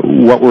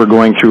what we're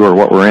going through or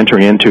what we're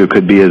entering into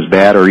could be as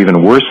bad or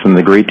even worse than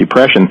the Great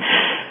Depression.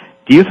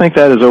 Do you think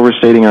that is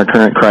overstating our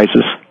current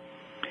crisis?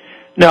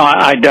 No,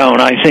 I don't.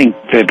 I think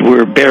that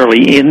we're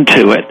barely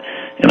into it,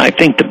 and I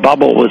think the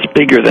bubble was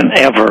bigger than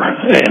ever,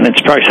 and it's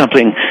probably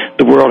something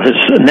the world has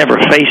never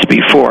faced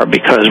before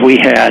because we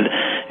had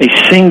a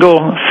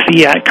single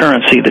fiat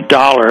currency, the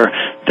dollar,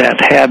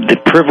 that had the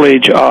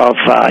privilege of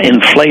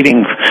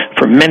inflating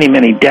for many,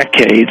 many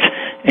decades,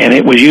 and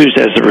it was used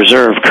as the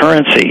reserve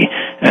currency.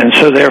 And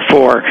so,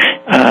 therefore,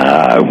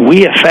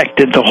 we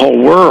affected the whole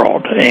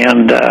world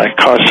and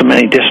caused so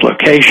many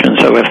dislocations.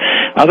 So if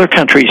other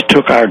countries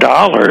took our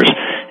dollars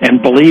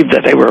and believed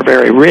that they were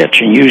very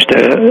rich and used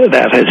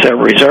that as their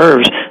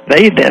reserves,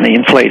 they then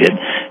inflated.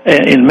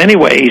 In many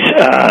ways,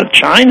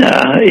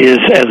 China is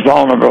as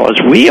vulnerable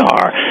as we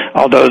are,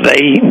 although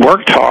they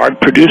worked hard,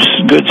 produced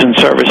goods and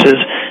services,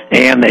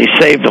 and they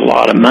saved a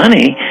lot of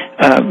money,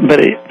 but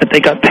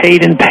they got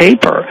paid in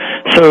paper.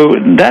 So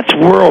that's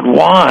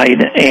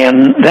worldwide,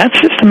 and that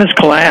system has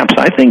collapsed.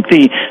 I think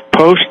the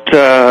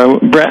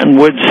post-Bretton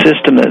Woods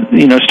system that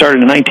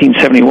started in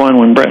 1971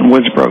 when Bretton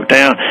Woods broke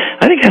down,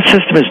 I think that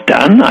system is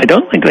done. I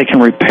don't think they can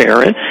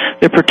repair it.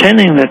 They're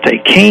pretending that they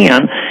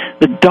can.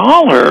 The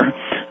dollar,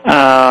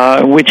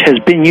 which has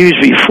been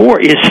used before,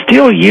 is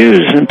still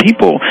used, and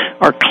people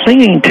are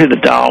clinging to the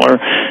dollar.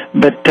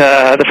 But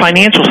the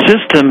financial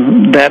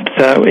system that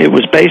it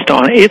was based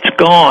on, it's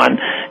gone.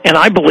 And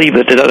I believe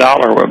that the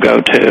dollar will go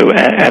to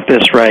at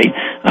this rate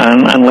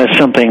unless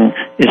something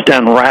is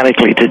done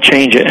radically to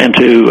change it and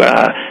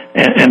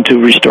to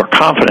restore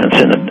confidence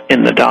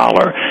in the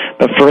dollar.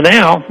 But for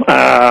now,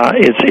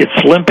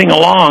 it's limping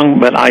along.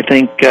 But I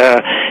think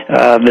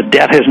the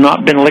debt has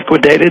not been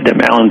liquidated. The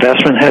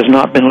malinvestment has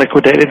not been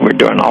liquidated. We're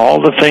doing all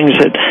the things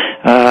that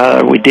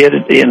we did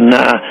in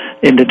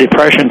the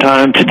Depression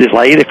time to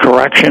delay the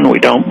correction. We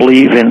don't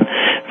believe in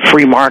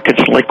free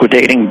markets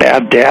liquidating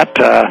bad debt.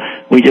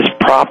 We just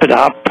prop it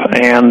up,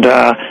 and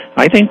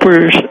I think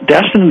we're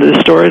destined to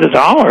destroy the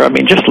dollar. I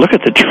mean, just look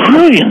at the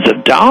trillions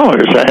of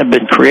dollars that have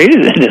been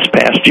created in this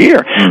past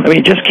year. I mean,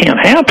 it just can't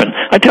happen.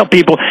 I tell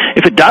people,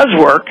 if it does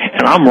work,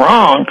 and I'm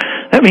wrong,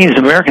 that means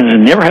Americans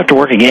never have to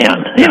work again.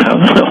 You know,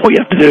 all you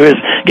have to do is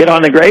get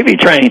on the gravy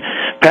train,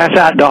 pass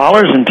out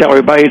dollars, and tell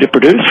everybody to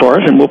produce for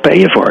us, and we'll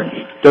pay you for it.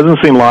 Doesn't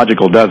seem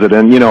logical, does it?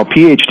 And, you know,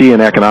 PhD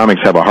in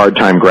economics have a hard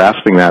time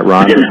grasping that,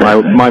 Ron.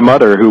 My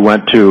mother, who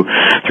went through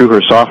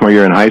her sophomore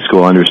year in high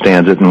school,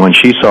 understands it, and when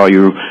she saw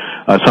you,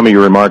 some of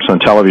your remarks on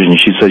television,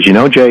 she says, you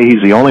know, Jay,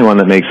 he's the only one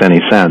that makes any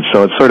sense.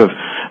 So it's sort of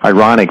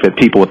ironic that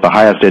people with the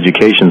highest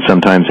education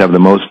sometimes have the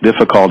most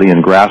difficulty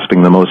in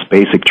grasping the most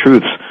basic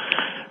truths.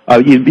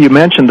 You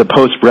mentioned the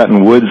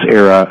post-Bretton Woods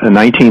era in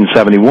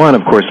 1971.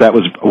 Of course, that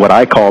was what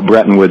I call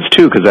Bretton Woods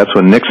 2, because that's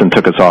when Nixon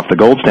took us off the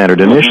gold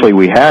standard. Initially,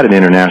 we had an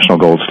international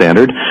gold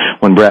standard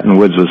when Bretton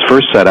Woods was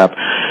first set up.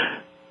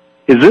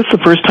 Is this the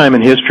first time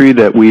in history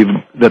that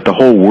the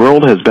whole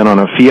world has been on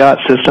a fiat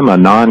system, a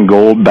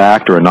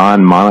non-gold-backed or a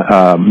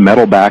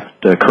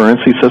non-metal-backed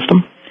currency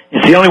system?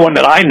 It's the only one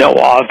that I know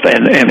of,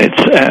 and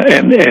it's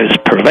and as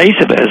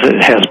pervasive as it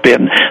has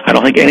been. I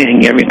don't think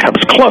anything even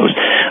comes close.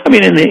 I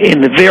mean,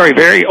 in the very,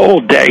 very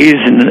old days,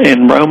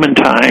 in Roman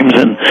times,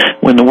 and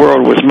when the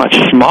world was much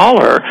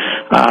smaller,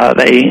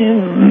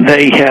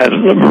 they had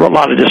a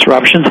lot of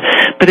disruptions,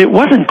 but it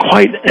wasn't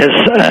quite as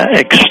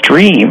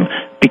extreme,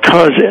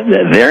 because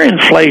their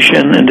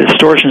inflation and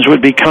distortions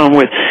would become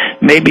with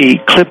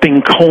maybe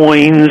clipping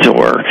coins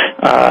or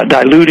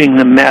diluting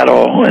the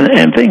metal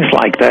and things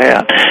like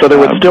that. So there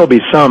would still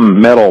be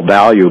some metal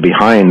value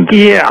behind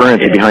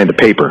currency, behind the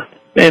paper.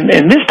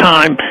 And this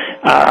time,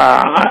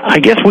 I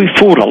guess we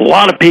fooled a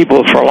lot of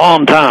people for a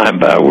long time,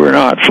 but we're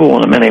not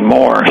fooling them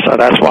anymore. So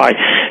that's why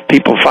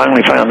people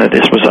finally found that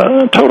this was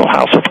a total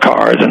house of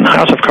cards, and the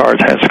house of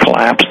cards has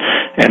collapsed.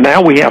 And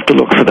now we have to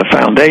look for the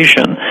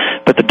foundation.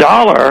 But the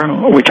dollar,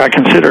 which I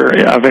consider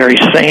a very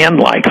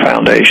sand-like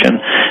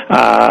foundation,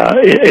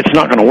 it's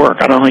not going to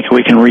work. I don't think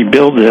we can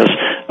rebuild this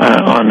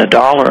on the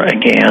dollar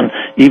again,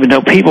 even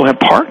though people have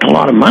parked a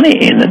lot of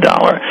money in the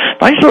dollar.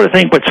 I sort of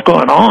think what's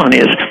going on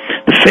is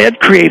the Fed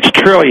creates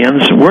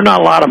trillions. We're not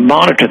allowed to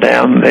monitor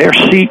them. They're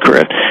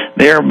secret.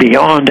 They're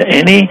beyond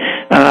any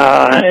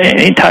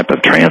type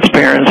of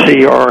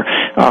transparency or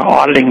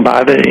auditing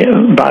by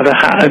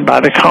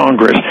the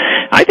Congress.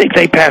 I think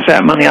they pass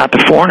that money out to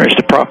foreigners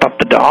to prop up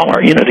the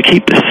dollar, to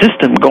keep the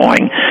system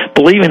going,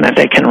 believing that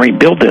they can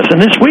rebuild this.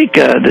 And this week,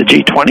 the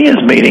G20 is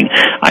meeting.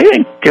 I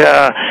think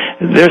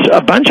there's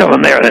a bunch of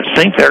them there that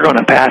think they're going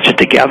to patch it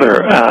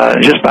together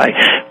just by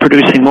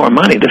producing more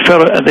money. The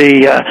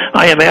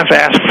IMF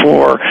asked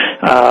for,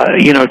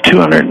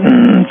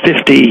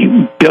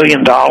 $250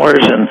 billion,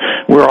 and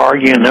we're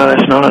arguing, no,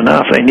 that's not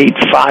enough. They need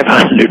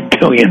 $500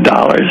 billion.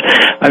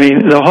 I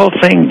mean, the whole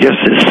thing just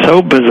is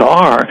so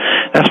bizarre.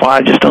 That's why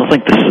I just don't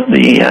think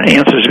the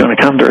answer is going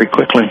to come very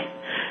quickly.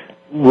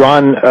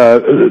 Ron,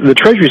 the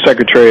Treasury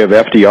Secretary of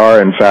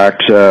FDR, in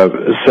fact,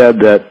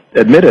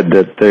 admitted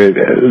that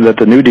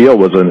the New Deal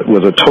was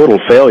a total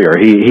failure.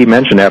 He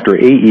mentioned after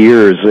 8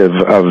 years of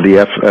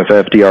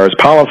FDR's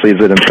policies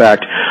that, in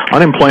fact,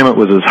 unemployment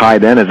was as high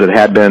then as it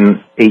had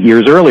been 8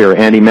 years earlier,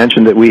 and he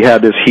mentioned that we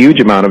had this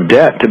huge amount of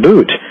debt to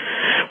boot.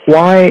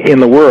 Why in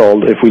the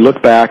world, if we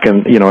look back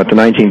and at the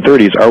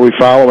 1930s, are we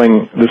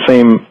following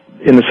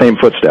in the same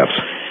footsteps?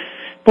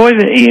 Boy,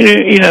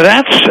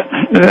 that's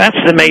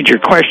the major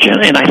question,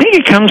 and I think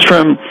it comes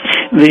from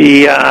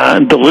the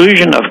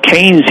delusion of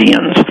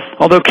Keynesians.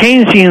 Although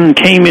Keynesian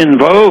came in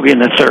vogue in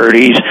the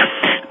 30s,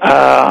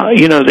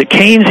 the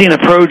Keynesian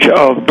approach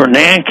of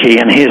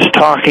Bernanke and his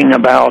talking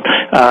about,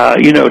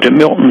 to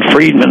Milton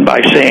Friedman by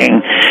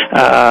saying,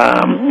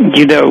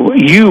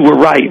 you were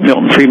right,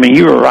 Milton Friedman,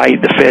 you were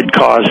right, the Fed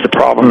caused the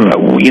problem, but,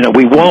 we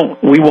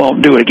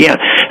won't do it again.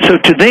 So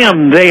to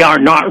them, they are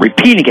not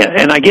repeating it,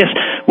 and I guess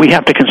we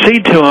have to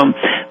concede to them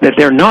that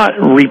they're not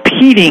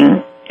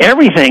repeating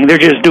everything, they're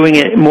just doing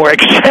it more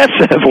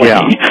excessively.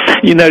 Yeah.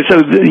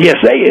 So yes,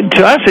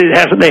 to us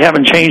they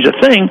haven't changed a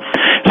thing.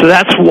 So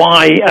that's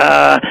why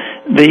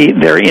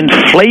they're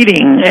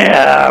inflating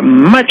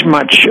much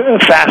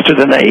faster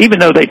than even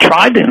though they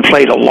tried to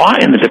inflate a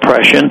lot in the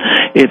Depression,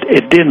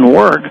 it didn't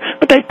work.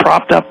 But they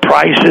propped up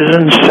prices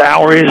and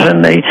salaries,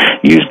 and they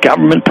used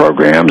government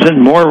programs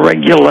and more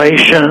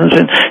regulations,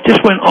 and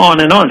just went on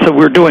and on. So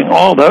we're doing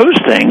all those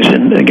things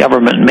in the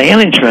government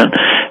management.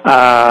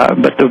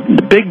 But the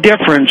big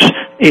difference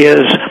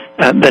is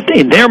that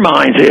in their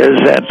minds is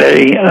that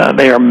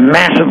they are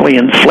massively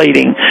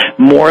inflating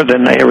more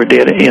than they ever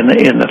did in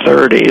the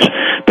 30s.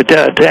 But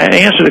to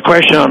answer the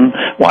question on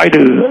why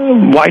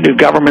do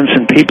governments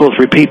and peoples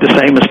repeat the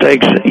same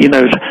mistakes,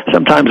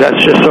 sometimes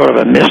that's just sort of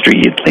a mystery.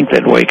 You'd think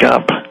they'd wake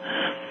up.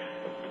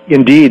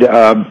 Indeed,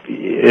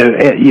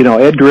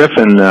 Ed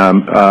Griffin,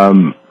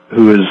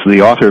 who is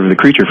the author of The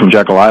Creature from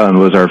Jekyll Island,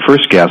 was our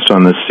first guest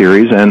on this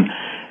series, and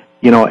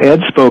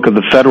Ed spoke of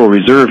the Federal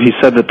Reserve. He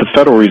said that the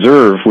Federal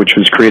Reserve, which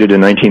was created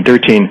in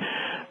 1913,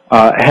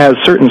 has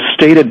certain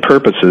stated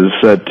purposes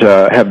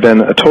that have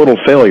been a total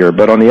failure.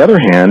 But on the other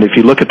hand, if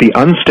you look at the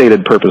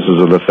unstated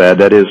purposes of the Fed,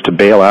 that is to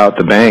bail out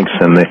the banks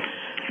and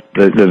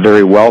the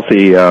very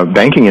wealthy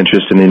banking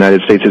interest in the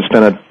United States, it's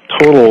been a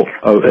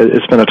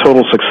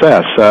total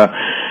success.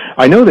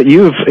 I know that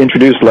you've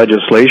introduced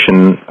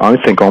legislation, I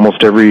think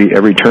almost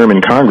every term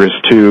in Congress,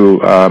 to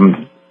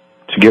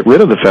get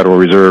rid of the Federal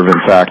Reserve,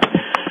 in fact.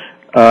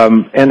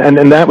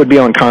 And that would be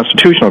on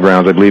constitutional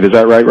grounds, I believe. Is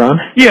that right, Ron?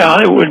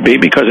 Yeah, it would be,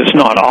 because it's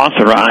not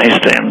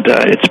authorized, and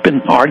it's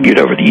been argued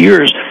over the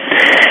years.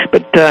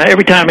 But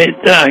every time it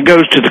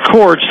goes to the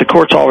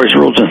courts always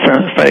rules in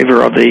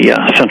favor of the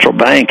central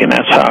bank, and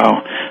that's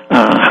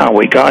how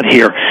we got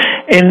here.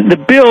 And the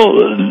bill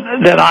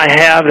that I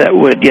have that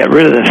would get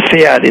rid of the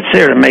Fed, it's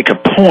there to make a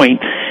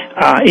point.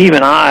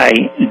 Even I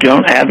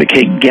don't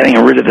advocate getting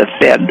rid of the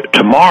Fed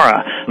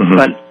tomorrow,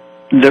 but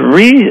the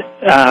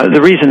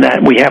reason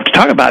that we have to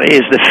talk about it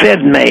is the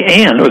Fed may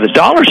end, or the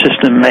dollar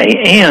system may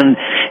end,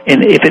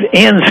 and if it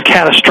ends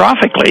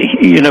catastrophically,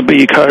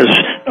 because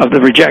of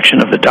the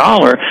rejection of the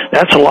dollar,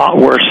 that's a lot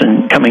worse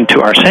than coming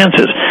to our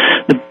senses.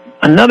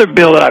 Another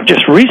bill that I've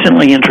just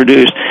recently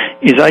introduced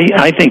is,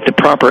 I think, the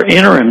proper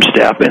interim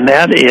step, and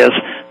that is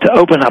to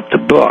open up the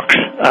books,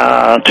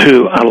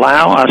 to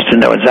allow us to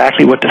know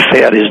exactly what the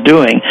Fed is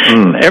doing.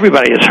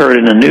 Everybody has heard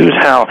in the news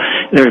how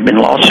there have been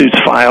lawsuits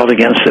filed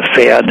against the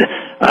Fed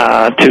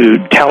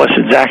to tell us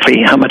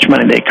exactly how much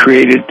money they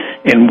created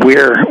and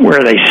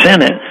where they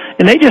sent it.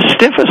 And they just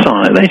stiff us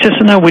on it. They just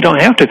say, no, we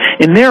don't have to.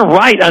 And they're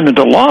right under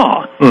the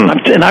law.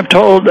 And I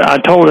told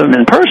them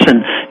in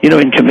person,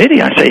 in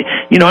committee, I say,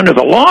 under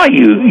the law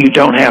you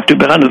don't have to,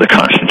 but under the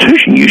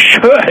Constitution you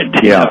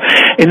should. Yeah.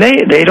 And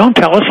they don't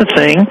tell us a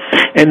thing.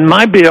 And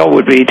my bill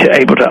would be to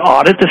able to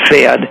audit the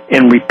Fed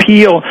and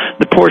repeal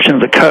the portion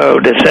of the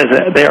code that says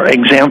that they're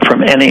exempt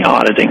from any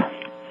auditing.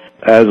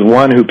 As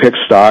one who picks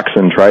stocks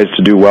and tries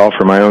to do well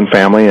for my own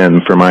family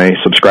and for my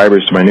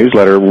subscribers to my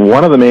newsletter,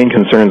 one of the main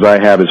concerns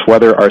I have is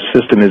whether our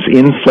system is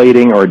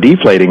inflating or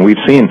deflating. We've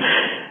seen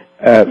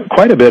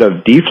quite a bit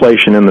of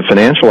deflation in the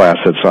financial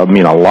assets. I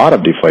mean, a lot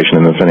of deflation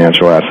in the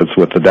financial assets,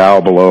 with the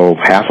Dow below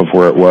half of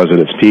where it was at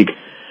its peak.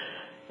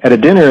 At a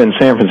dinner in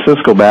San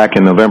Francisco back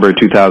in November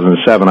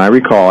 2007, I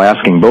recall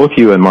asking both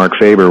you and Mark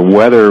Faber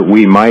whether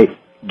we might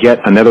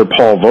get another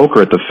Paul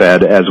Volcker at the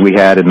Fed as we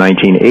had in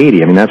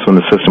 1980. I mean, that's when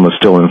the system was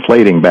still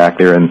inflating back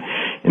there in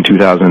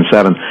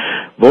 2007.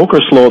 Volcker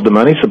slowed the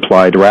money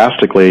supply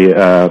drastically,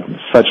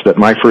 such that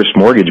my first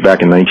mortgage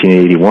back in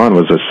 1981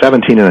 was a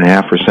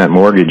 17.5%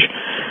 mortgage.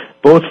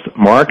 Both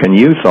Mark and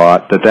you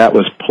thought that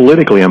was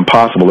politically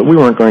impossible, that we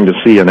weren't going to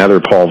see another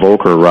Paul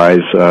Volcker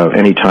rise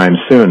anytime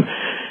soon.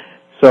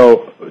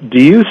 So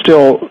do you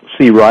still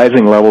see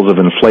rising levels of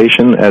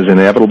inflation as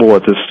inevitable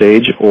at this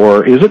stage,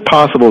 or is it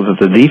possible that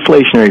the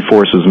deflationary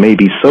forces may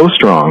be so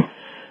strong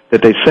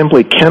that they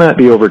simply cannot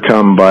be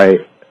overcome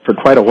for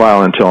quite a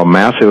while until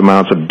massive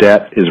amounts of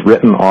debt is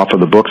written off of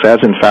the books, as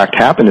in fact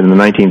happened in the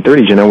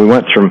 1930s? We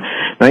went from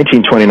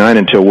 1929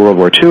 until World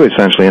War II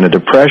essentially in a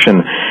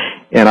depression,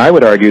 and I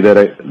would argue that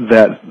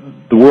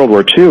the World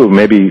War II,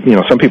 maybe,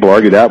 some people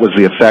argue that was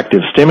the effective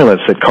stimulus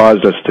that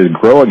caused us to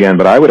grow again,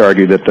 but I would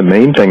argue that the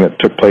main thing that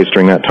took place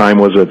during that time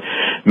was that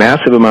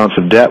massive amounts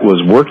of debt was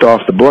worked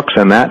off the books,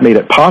 and that made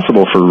it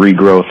possible for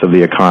regrowth of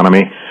the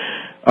economy.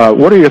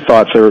 What are your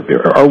thoughts?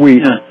 Are we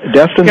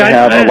destined to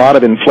have a lot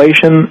of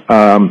inflation?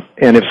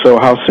 And if so,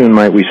 how soon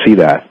might we see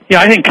that? Yeah,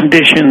 I think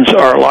conditions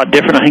are a lot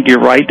different. I think you're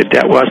right that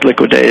debt was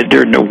liquidated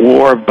during the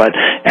war, but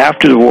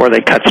after the war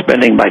they cut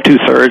spending by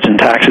 2/3 and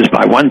taxes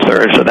by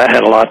 1/3, so that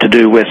had a lot to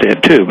do with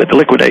it too. But the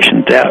liquidation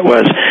of debt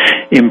was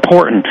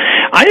important.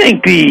 I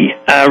think the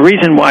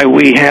reason why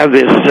we have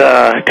this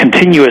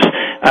continuous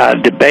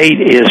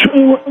debate is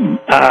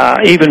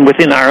even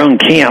within our own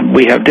camp,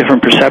 we have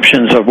different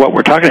perceptions of what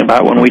we're talking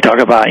about when we talk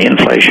about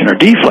inflation or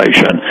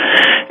deflation.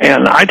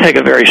 And I take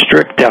a very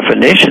strict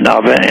definition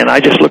of it, and I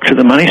just look to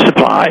the money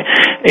supply.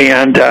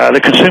 And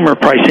the consumer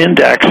price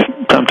index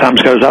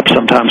sometimes goes up,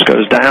 sometimes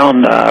goes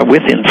down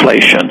with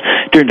inflation.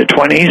 During the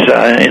 20s,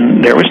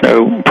 and there was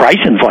no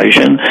price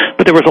inflation,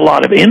 but there was a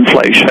lot of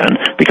inflation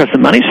because the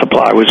money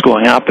supply was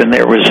going up and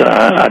there was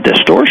a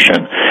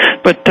distortion.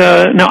 But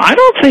no, I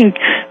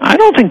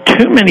don't think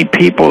too many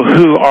people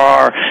who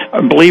are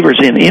believers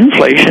in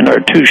inflation are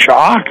too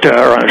shocked or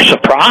are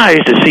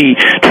surprised to see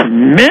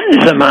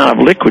tremendous amount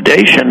of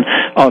liquidation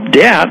of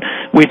debt,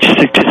 which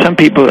to some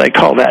people they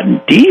call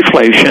that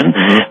deflation.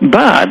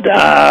 But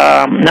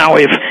now,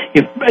 if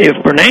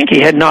Bernanke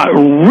had not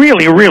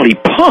really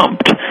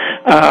pumped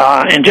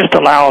and just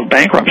allowed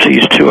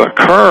bankruptcies to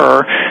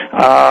occur,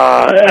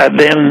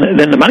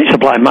 then the money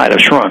supply might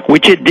have shrunk,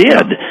 which it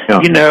did,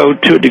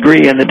 to a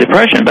degree in the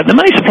Depression. But the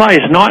money supply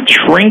is not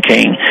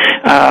shrinking,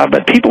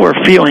 but people are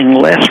feeling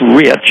less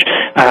rich.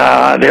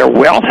 Their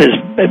wealth has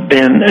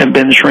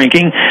been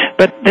shrinking,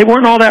 but they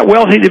weren't all that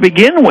wealthy to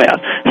begin with.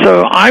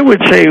 So I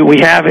would say we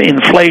have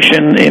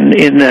inflation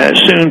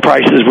soon.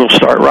 Prices will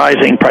start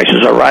rising.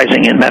 Prices are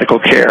rising in medical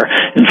care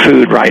and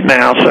food right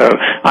now. So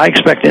I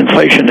expect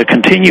inflation to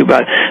continue,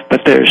 but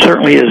there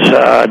certainly is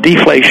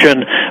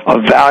deflation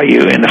of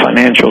value in the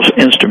financial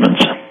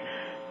instruments.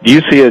 Do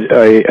you see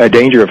a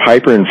danger of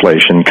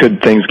hyperinflation?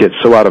 Could things get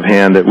so out of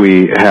hand that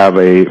we have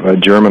a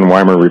German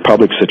Weimar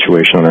Republic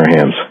situation on our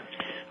hands?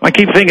 I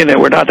keep thinking that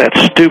we're not that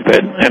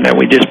stupid and that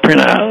we just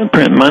print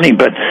money,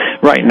 but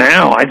right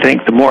now I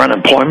think the more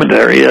unemployment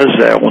there is,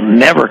 we'll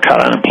never cut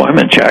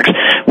unemployment checks.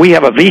 We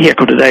have a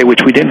vehicle today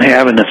which we didn't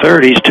have in the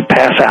 30s to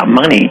pass out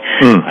money,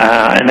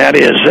 and that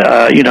is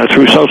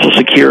through Social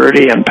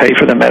Security and pay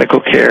for the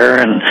medical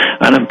care and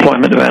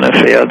unemployment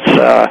benefits.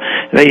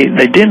 They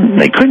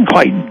couldn't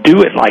quite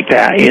do it like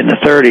that in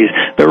the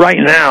 30s, but right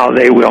now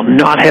they will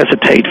not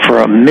hesitate for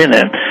a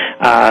minute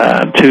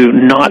to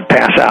not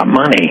pass out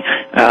money.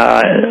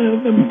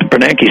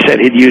 Bernanke said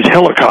he'd use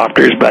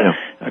helicopters, but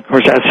of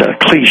course that's a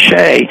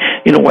cliche.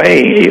 In a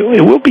way,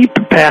 it will be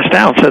passed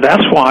out, so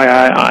that's why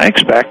I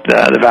expect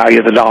the value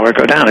of the dollar to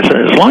go down.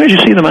 As long as you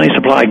see the money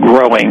supply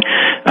growing,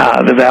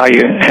 the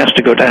value has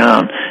to go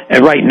down.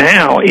 And right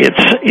now,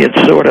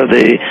 it's sort of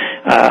the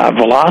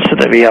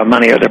velocity of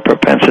money or the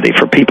propensity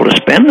for people to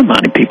spend the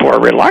money. People are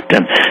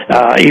reluctant.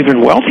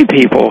 Even wealthy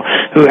people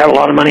who have a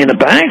lot of money in the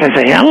bank, they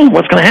say, I don't know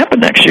what's going to happen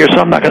next year, so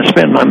I'm not going to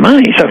spend my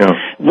money. So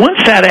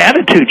once that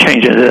attitude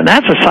changes, and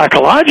that's a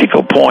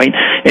psychological point,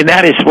 and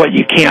that is what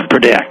you can't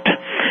predict.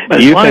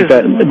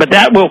 But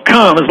that will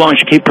come as long as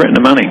you keep printing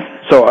the money.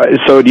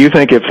 So do you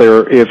think if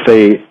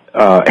they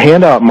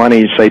hand out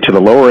money, say, to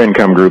the lower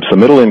income groups, the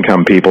middle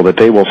income people, that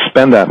they will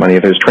spend that money,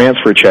 if there's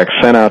transfer checks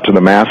sent out to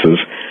the masses,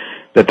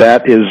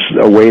 that is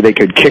a way they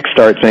could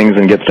kickstart things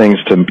and get things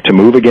to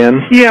move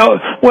again? Yeah,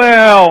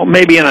 well,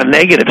 maybe in a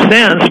negative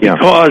sense,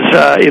 because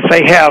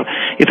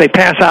if they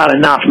pass out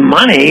enough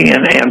money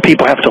and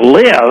people have to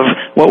live,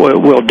 what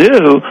we'll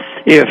do,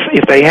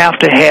 if they have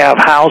to have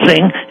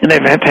housing and they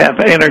have to have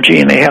energy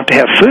and they have to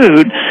have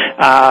food,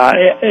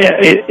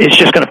 it's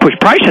just going to push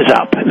prices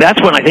up.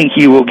 That's when I think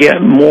you will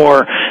get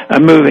more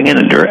moving in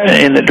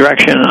the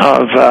direction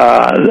of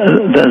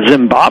the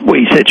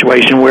Zimbabwe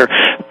situation, where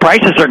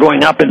prices are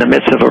going up in the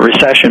midst of a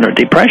recession or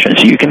depression.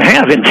 So you can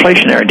have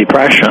inflationary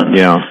depression.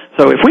 Yeah.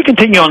 So if we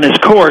continue on this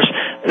course,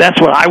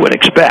 that's what I would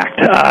expect,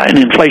 an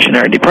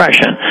inflationary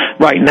depression.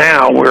 Right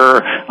now, we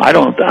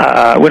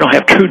don't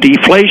have true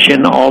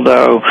deflation,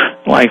 although,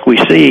 like we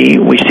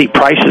see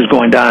prices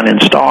going down in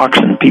stocks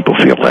and people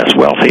feel less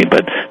wealthy,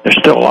 but there's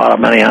still a lot of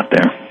money out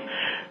there.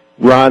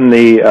 Ron,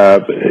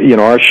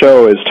 our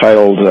show is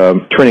titled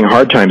Turning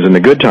Hard Times into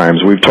Good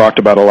Times. We've talked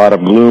about a lot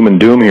of gloom and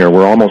doom here.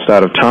 We're almost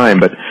out of time,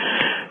 but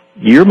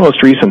your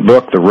most recent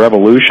book, The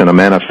Revolution, a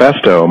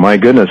manifesto, my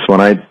goodness,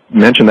 when I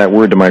mentioned that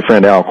word to my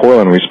friend Al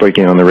Corlin, we were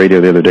speaking on the radio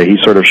the other day, he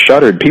sort of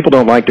shuddered. People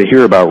don't like to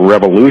hear about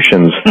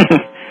revolutions,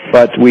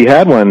 but we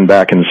had one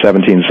back in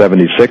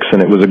 1776,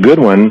 and it was a good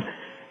one.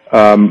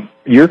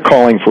 You're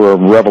calling for a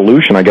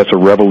revolution, I guess a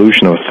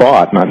revolution of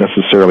thought, not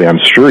necessarily, I'm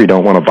sure you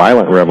don't want a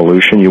violent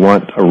revolution, you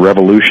want a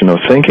revolution of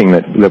thinking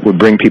that would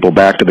bring people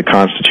back to the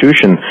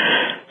Constitution.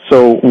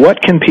 So what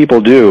can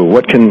people do?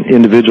 What can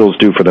individuals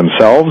do for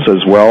themselves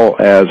as well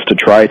as to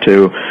try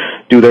to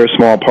do their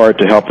small part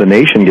to help the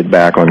nation get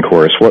back on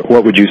course? What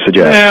would you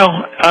suggest?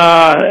 Well,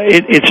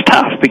 it's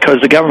tough because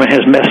the government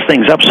has messed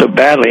things up so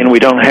badly and we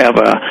don't have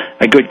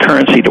a good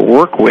currency to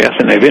work with,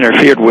 and they've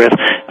interfered with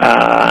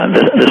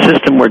the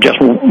system. We're just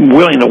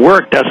willing to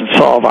work doesn't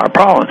solve our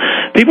problem.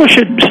 People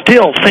should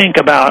still think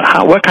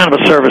about what kind of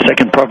a service they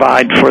can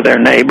provide for their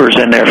neighbors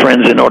and their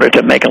friends in order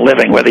to make a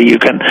living, whether you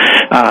can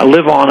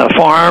live on a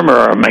farm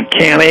or a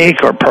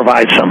mechanic or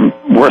provide some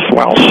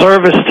worthwhile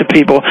service to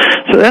people.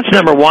 So that's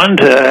number one,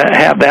 to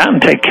have that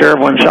and take care of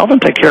oneself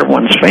and take care of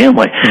one's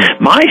family.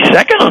 My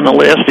second on the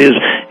list is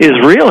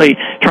really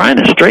trying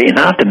to straighten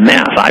out the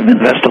mess. I've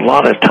invested a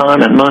lot of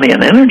time and money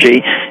and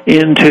energy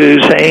into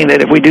saying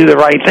that if we do the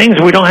right things,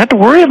 we don't have to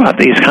worry about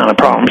these kind of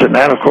problems, and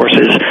that, of course,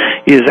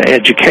 is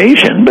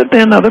education. But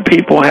then other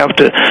people have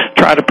to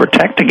try to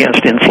protect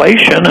against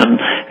inflation,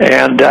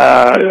 and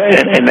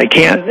they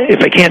can't, if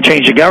they can't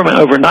change the government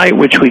overnight,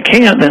 which we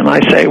can't. Then I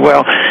say,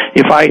 well,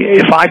 if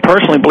I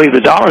personally believe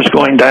the dollar's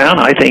going down,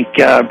 I think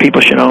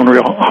people should own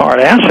real hard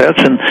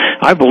assets, and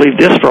I believe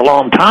this for a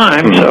long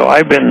time. So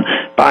I've been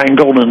buying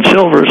gold and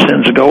silver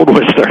since gold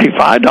was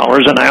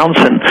 $35 an ounce,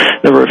 and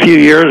there were a few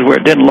years where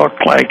it didn't look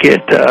like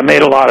it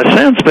made a lot of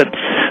sense. But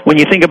when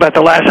you think about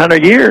the last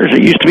 100 years,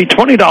 it used to be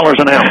 $20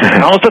 an ounce,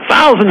 almost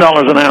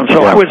 $1,000 an ounce.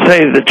 So I would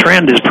say the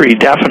trend is pretty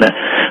definite.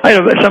 I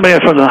had somebody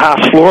from the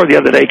House floor the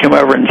other day come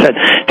over and said,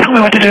 "Tell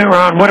me what to do,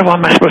 Ron. What am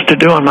I supposed to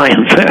do on my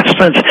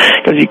investments?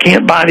 Because you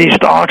can't buy these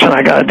stocks, and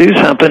I got to do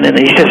something." And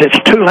he says, "It's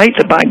too late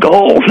to buy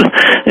gold."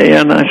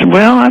 And I said,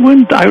 "Well, I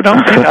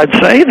don't think I'd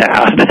say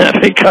that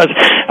because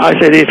I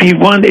said if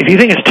you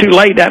think it's too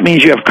late, that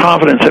means you have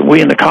confidence that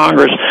we in the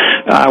Congress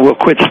we'll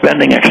quit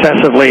spending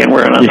excessively and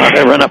we're going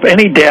to run up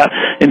any debt.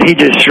 And he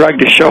just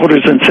shrugged his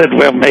shoulders and said,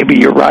 well, maybe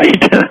you're right.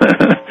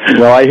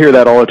 Well, I hear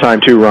that all the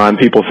time, too, Ron.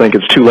 People think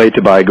it's too late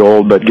to buy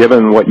gold, but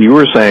given what you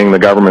were saying the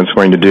government's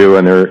going to do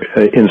and their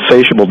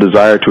insatiable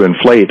desire to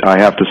inflate, I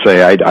have to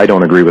say I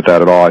don't agree with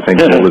that at all. I think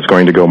gold is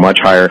going to go much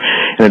higher.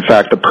 And in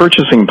fact, the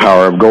purchasing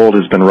power of gold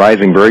has been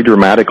rising very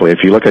dramatically.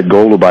 If you look at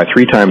gold will buy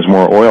 3 times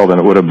more oil than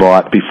it would have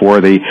bought before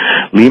the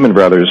Lehman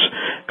Brothers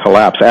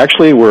collapse.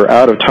 Actually, we're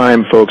out of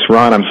time, folks.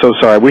 Ron, I'm so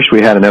sorry. I wish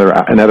we had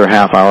another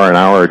half hour, an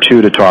hour or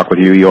two to talk with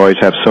you. You always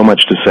have so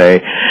much to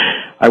say.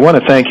 I want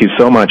to thank you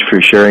so much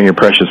for sharing your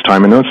precious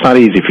time. I know it's not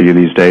easy for you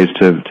these days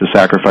to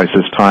sacrifice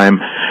this time,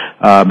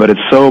 but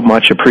it's so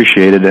much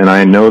appreciated, and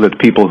I know that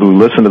people who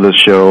listen to this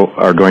show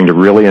are going to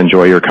really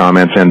enjoy your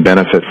comments and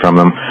benefit from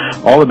them.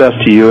 All the best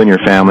to you and your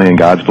family, and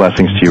God's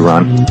blessings to you,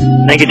 Ron.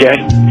 Thank you, Jay.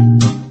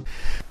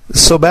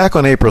 So back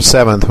on April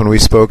 7th, when we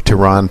spoke to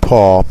Ron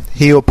Paul,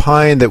 he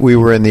opined that we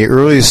were in the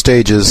early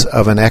stages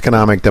of an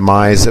economic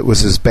demise that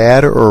was as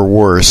bad or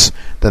worse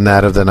than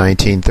that of the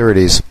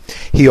 1930s.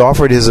 He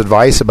offered his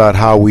advice about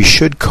how we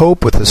should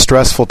cope with the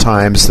stressful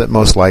times that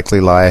most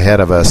likely lie ahead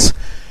of us.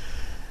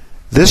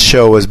 This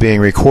show was being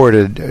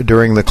recorded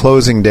during the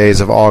closing days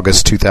of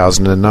August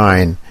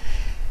 2009.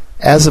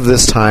 As of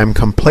this time,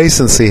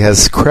 complacency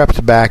has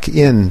crept back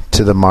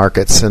into the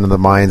markets and the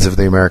minds of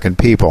the American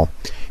people.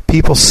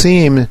 People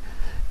seem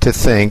to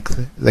think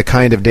the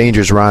kind of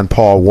dangers Ron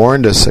Paul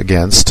warned us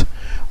against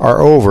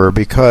are over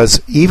because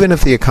even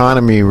if the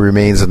economy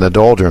remains in the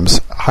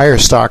doldrums, higher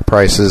stock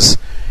prices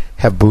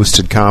have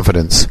boosted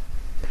confidence.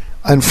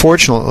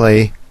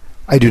 Unfortunately,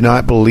 I do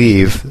not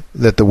believe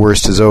that the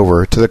worst is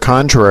over. To the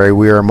contrary,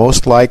 we are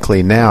most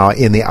likely now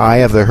in the eye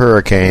of the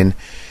hurricane,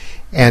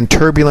 and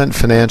turbulent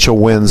financial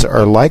winds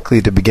are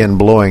likely to begin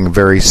blowing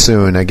very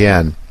soon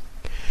again.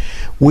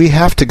 We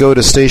have to go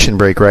to station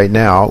break right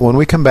now. When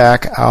we come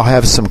back, I'll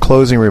have some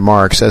closing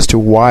remarks as to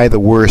why the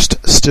worst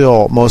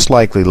still most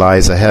likely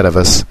lies ahead of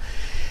us.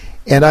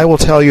 And I will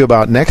tell you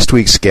about next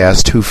week's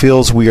guest who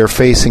feels we are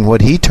facing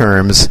what he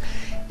terms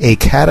a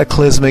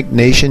cataclysmic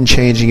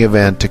nation-changing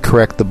event to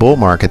correct the bull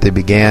market that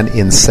began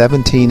in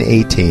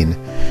 1718.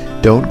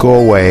 Don't go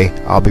away.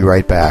 I'll be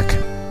right back.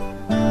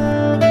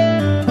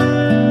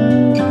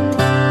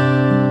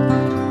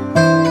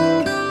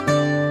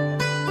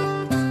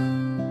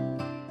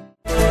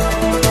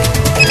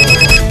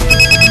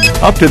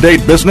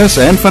 Up-to-date business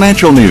and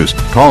financial news.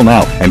 Call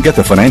now and get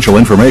the financial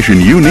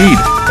information you need.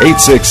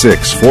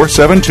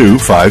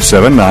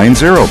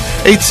 866-472-5790.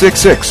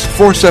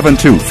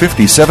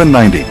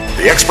 866-472-5790.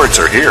 The experts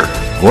are here.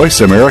 Voice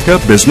America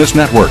Business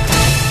Network.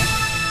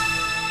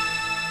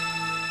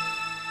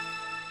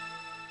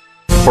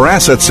 For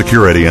asset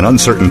security in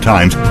uncertain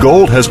times,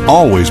 gold has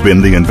always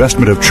been the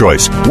investment of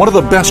choice. One of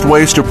the best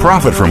ways to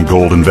profit from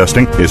gold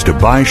investing is to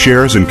buy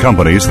shares in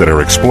companies that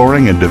are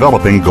exploring and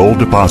developing gold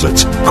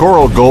deposits.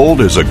 Coral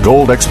Gold is a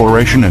gold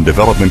exploration and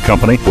development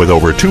company with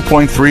over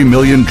 2.3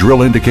 million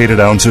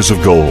drill-indicated ounces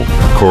of gold.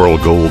 Coral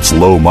Gold's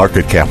low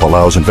market cap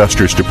allows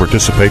investors to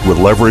participate with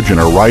leverage in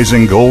a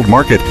rising gold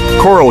market.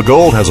 Coral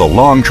Gold has a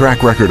long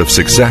track record of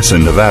success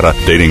in Nevada,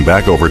 dating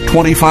back over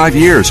 25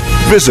 years.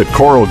 Visit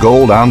Coral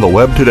Gold on the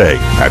web today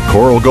at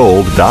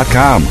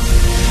coralgold.com.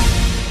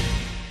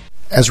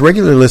 As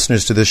regular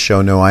listeners to this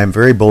show know, I am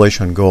very bullish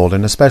on gold,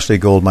 and especially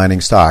gold mining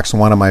stocks.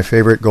 One of my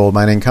favorite gold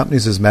mining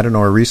companies is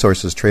Metanor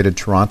Resources, traded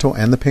Toronto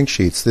and the Pink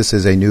Sheets. This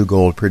is a new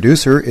gold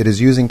producer. It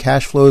is using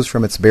cash flows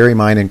from its Barry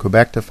mine in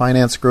Quebec to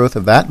finance growth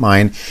of that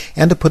mine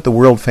and to put the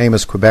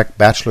world-famous Quebec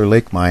Bachelor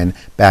Lake mine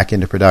back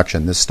into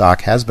production. This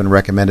stock has been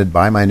recommended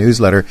by my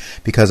newsletter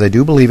because I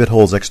do believe it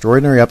holds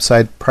extraordinary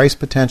upside price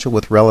potential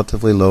with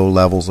relatively low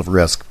levels of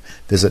risk.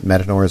 Visit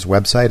Metanor's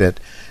website at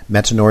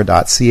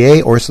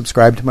metanor.ca or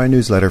subscribe to my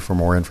newsletter for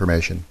more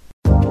information.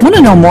 Want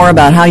to know more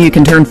about how you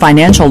can turn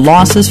financial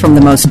losses from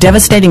the most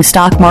devastating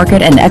stock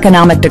market and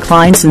economic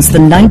decline since the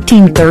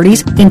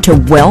 1930s into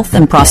wealth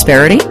and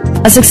prosperity?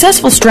 A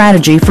successful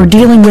strategy for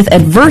dealing with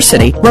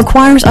adversity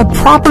requires a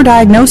proper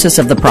diagnosis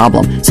of the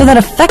problem so that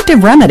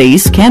effective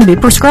remedies can be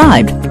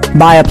prescribed.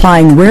 By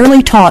applying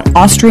rarely taught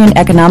Austrian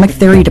economic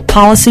theory to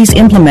policies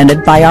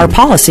implemented by our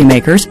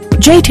policymakers,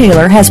 Jay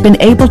Taylor has been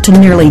able to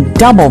nearly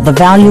double the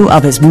value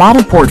of his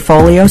model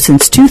portfolio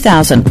since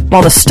 2000,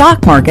 while the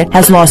stock market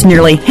has lost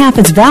nearly half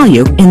its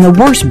value in the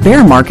worst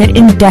bear market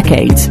in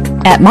decades.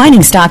 At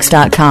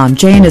miningstocks.com,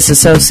 Jay and his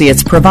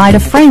associates provide a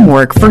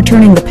framework for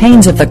turning the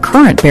pains of the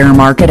current bear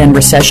market and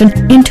recession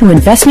into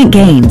investment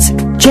gains.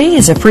 Jay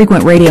is a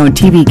frequent radio and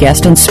TV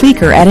guest and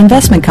speaker at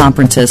investment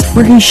conferences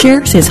where he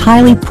shares his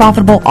highly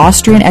profitable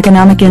Austrian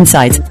economic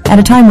insights at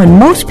a time when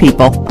most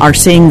people are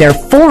seeing their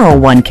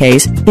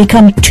 401ks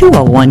become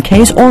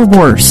 201ks or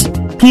worse.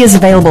 He is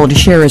available to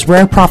share his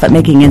rare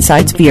profit-making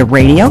insights via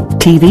radio,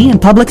 TV, and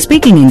public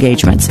speaking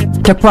engagements.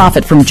 To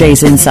profit from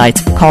Jay's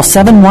insights, call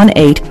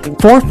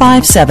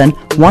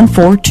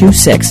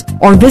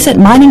 718-457-1426 or visit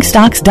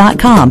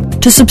miningstocks.com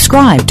to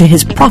subscribe to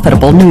his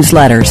profitable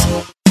newsletters.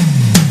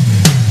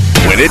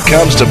 When it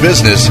comes to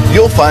business,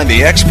 you'll find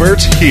the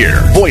experts here.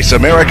 Voice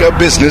America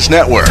Business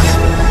Network.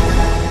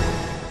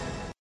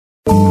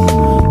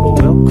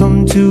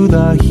 Welcome to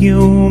the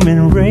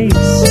human race.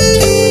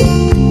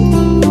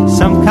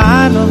 Some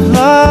kind of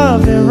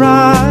love and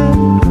ride.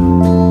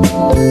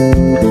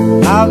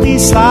 I'll be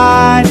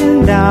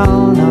sliding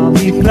down, I'll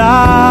be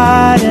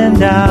gliding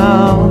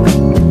down.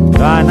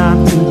 Try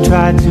not to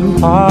try too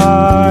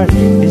hard,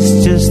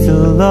 it's just a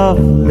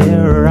lovely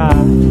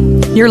ride.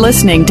 You're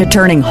listening to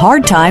Turning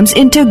Hard Times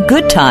into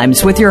Good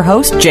Times with your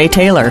host, Jay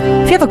Taylor.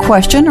 If you have a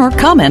question or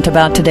comment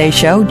about today's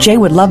show, Jay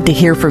would love to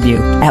hear from you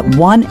at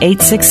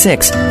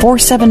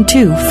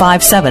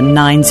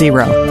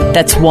 1-866-472-5790.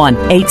 That's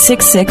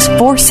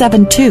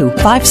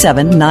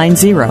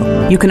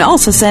 1-866-472-5790. You can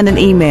also send an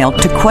email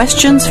to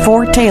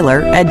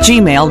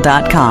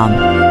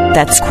questionsfortaylor@gmail.com.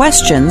 That's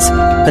questions,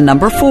 the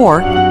number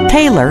 4,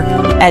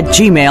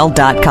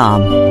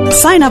 Taylor@gmail.com.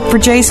 Sign up for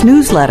Jay's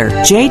newsletter,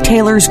 Jay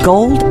Taylor's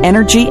Gold,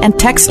 Energy, and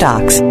Tech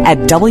Stocks at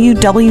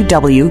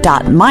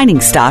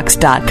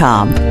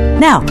www.miningstocks.com.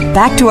 Now,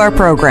 back to our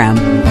program.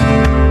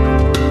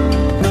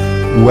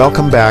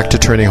 Welcome back to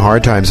Turning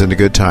Hard Times into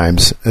Good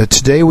Times.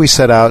 Today we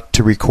set out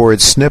to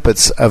record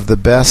snippets of the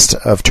best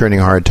of Turning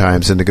Hard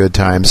Times into Good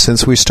Times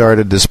since we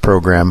started this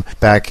program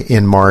back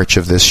in March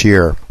of this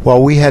year.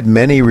 While we had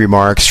many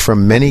remarks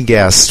from many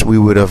guests we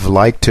would have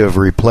liked to have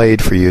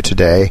replayed for you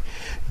today,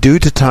 due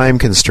to time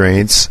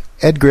constraints,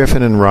 Ed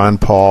Griffin and Ron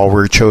Paul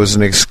were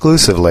chosen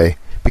exclusively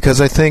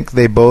because I think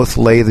they both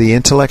lay the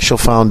intellectual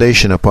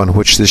foundation upon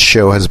which this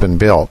show has been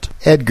built.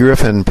 Ed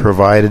Griffin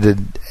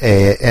provided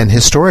an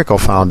historical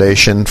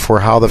foundation for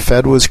how the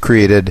Fed was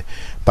created,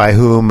 by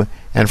whom,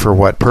 and for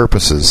what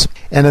purposes.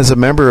 And as a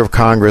member of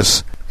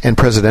Congress and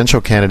presidential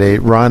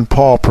candidate, Ron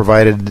Paul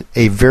provided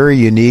a very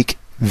unique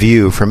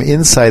view from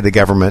inside the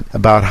government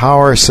about how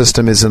our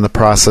system is in the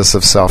process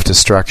of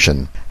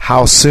self-destruction.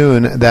 How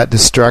soon that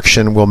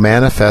destruction will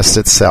manifest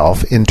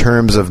itself in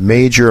terms of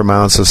major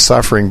amounts of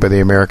suffering by the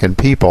American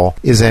people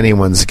is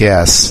anyone's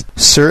guess.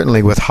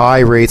 Certainly with high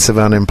rates of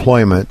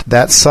unemployment,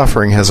 that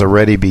suffering has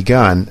already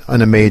begun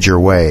in a major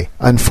way.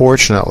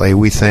 Unfortunately,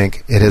 we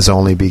think it has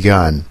only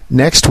begun.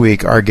 Next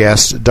week, our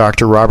guest,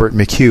 Dr. Robert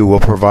McHugh, will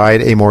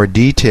provide a more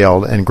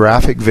detailed and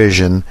graphic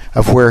vision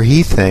of where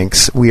he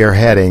thinks we are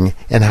heading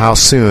and how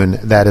soon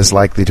that is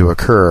likely to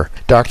occur.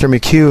 Dr.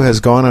 McHugh has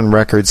gone on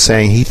record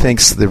saying he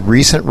thinks the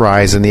recent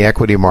rise in the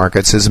equity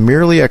markets is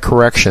merely a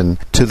correction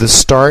to the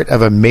start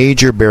of a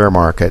major bear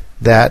market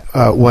that,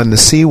 when the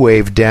sea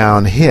wave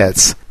down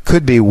hits,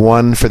 could be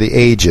one for the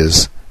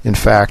ages. In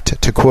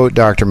fact, to quote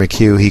Dr.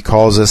 McHugh, he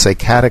calls this a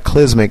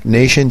cataclysmic,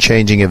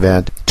 nation-changing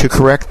event to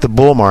correct the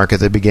bull market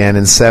that began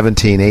in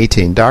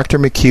 1718. Dr.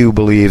 McHugh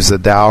believes the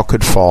Dow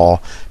could fall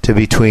to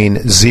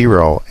between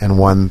 0 and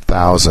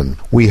 1,000.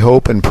 We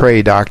hope and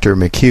pray Dr.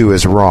 McHugh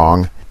is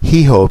wrong.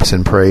 He hopes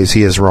and prays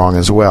he is wrong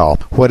as well.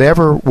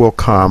 Whatever will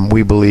come,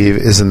 we believe,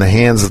 is in the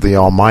hands of the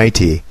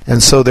Almighty,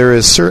 and so there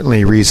is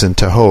certainly reason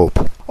to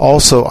hope.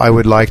 Also, I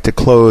would like to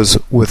close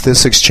with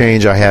this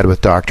exchange I had with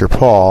Dr.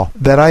 Paul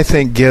that I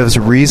think gives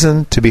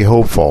reason to be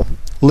hopeful.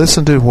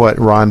 Listen to what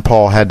Ron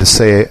Paul had to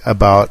say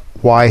about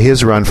why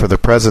his run for the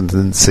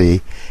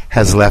presidency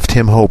has left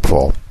him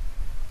hopeful.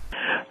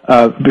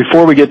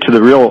 Before we get to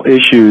the real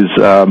issues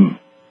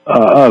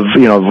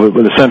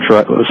the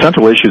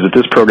central issues that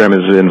this program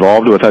is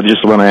involved with, I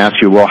just want to ask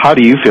you, well, how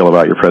do you feel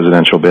about your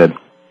presidential bid?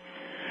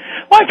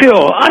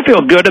 Well, I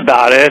feel good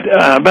about it,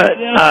 but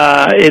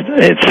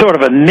it's sort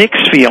of a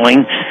mixed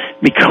feeling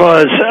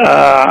because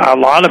a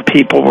lot of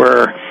people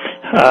were,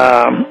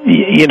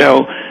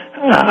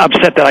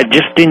 upset that I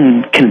just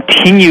didn't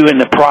continue in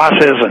the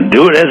process and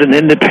do it as an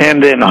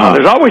independent. Uh-huh.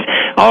 There's always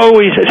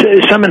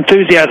some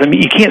enthusiasm.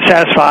 You can't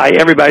satisfy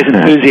everybody's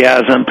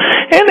enthusiasm.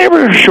 And there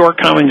were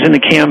shortcomings in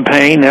the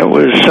campaign that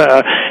was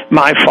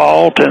my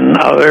fault and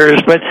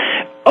others. But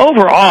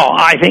overall,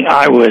 I think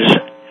I was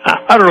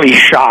utterly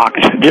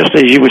shocked, just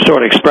as you were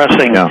sort of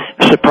expressing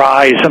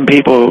surprise. Some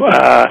people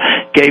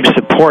gave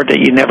support that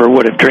you never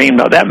would have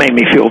dreamed of. That made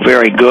me feel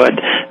very good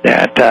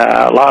that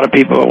a lot of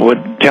people would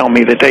tell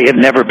me that they had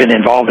never been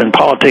involved in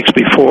politics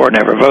before,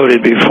 never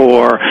voted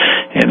before,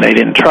 and they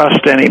didn't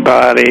trust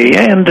anybody.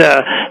 And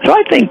so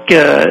I think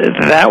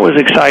that was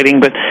exciting,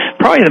 but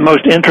probably the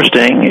most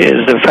interesting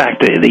is the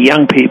fact that the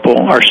young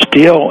people are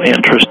still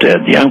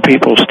interested. Young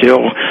people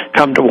still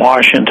come to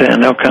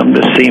Washington, they'll come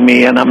to see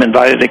me, and I'm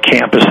invited to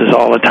campuses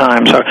all the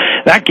time. So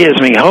that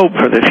gives me hope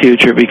for the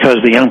future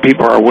because the young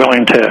people are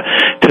willing to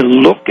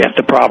look at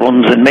the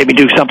problems and maybe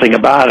do something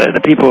about it.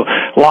 The people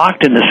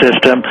locked in the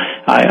system,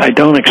 I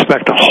don't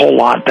expect a whole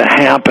lot to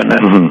happen.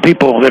 And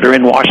people that are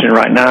in Washington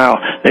right now,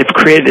 they've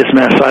created this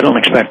mess, so I don't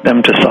expect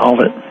them to solve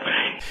it.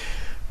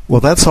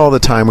 Well, that's all the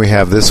time we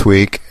have this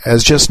week.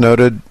 As just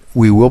noted,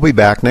 We will be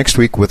back next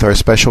week with our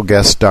special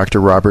guest, Dr.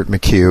 Robert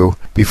McHugh.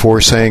 Before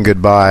saying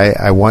goodbye,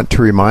 I want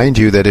to remind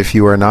you that if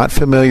you are not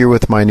familiar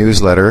with my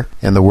newsletter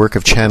and the work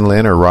of Chen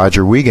Lin or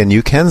Roger Wiegand,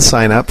 you can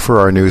sign up for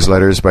our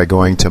newsletters by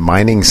going to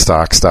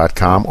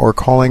miningstocks.com or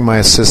calling my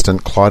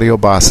assistant, Claudio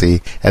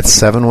Bassi, at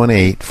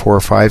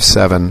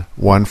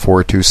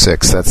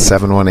 718-457-1426. That's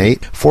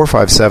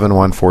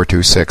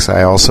 718-457-1426.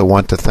 I also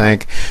want to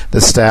thank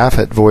the staff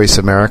at Voice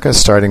America,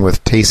 starting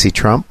with Tacey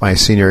Trump, my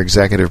senior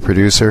executive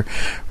producer,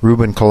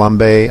 Ruben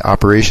Colombe,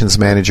 operations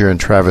manager, and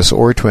Travis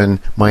Ortwin,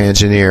 my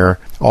engineer,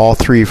 all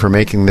three for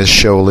making this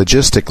show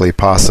logistically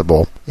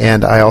possible.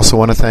 And I also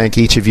want to thank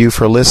each of you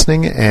for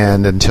listening,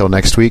 and until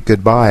next week,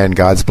 goodbye and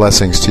God's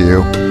blessings to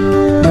you.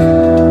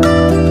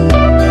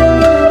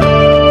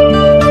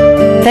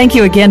 Thank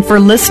you again for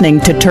listening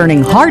to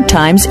Turning Hard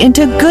Times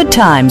into Good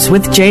Times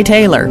with Jay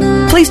Taylor.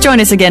 Please join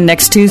us again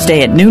next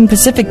Tuesday at noon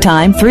Pacific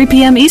Time, 3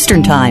 p.m.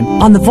 Eastern Time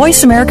on the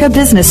Voice America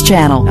Business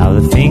Channel. Now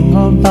the thing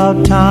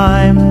about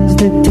time is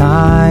that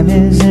time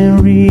isn't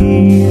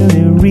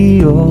really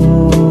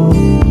real.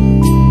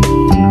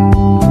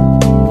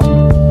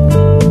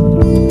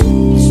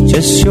 It's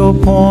just your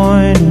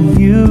point of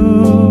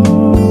view.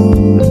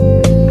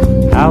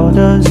 How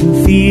does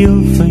it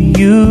feel for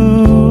you?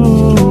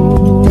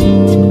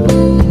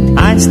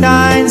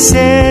 Einstein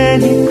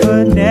said he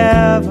could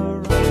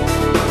never.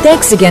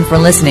 Thanks again for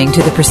listening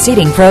to the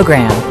preceding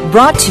program,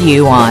 brought to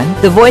you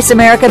on the Voice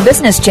America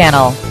Business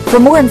Channel. For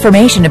more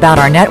information about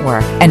our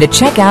network and to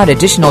check out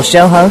additional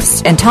show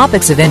hosts and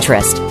topics of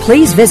interest,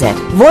 please visit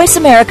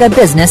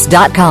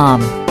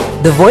voiceamericabusiness.com.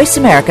 The Voice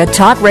America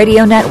Talk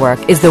Radio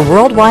Network is the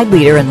worldwide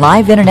leader in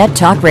live Internet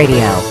talk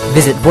radio.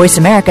 Visit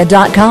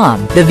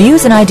voiceamerica.com. The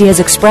views and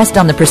ideas expressed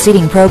on the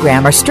preceding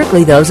program are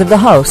strictly those of the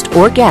host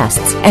or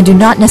guests and do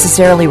not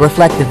necessarily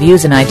reflect the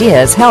views and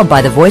ideas held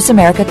by the Voice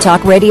America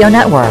Talk Radio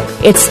Network,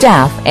 its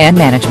staff, and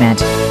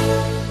management.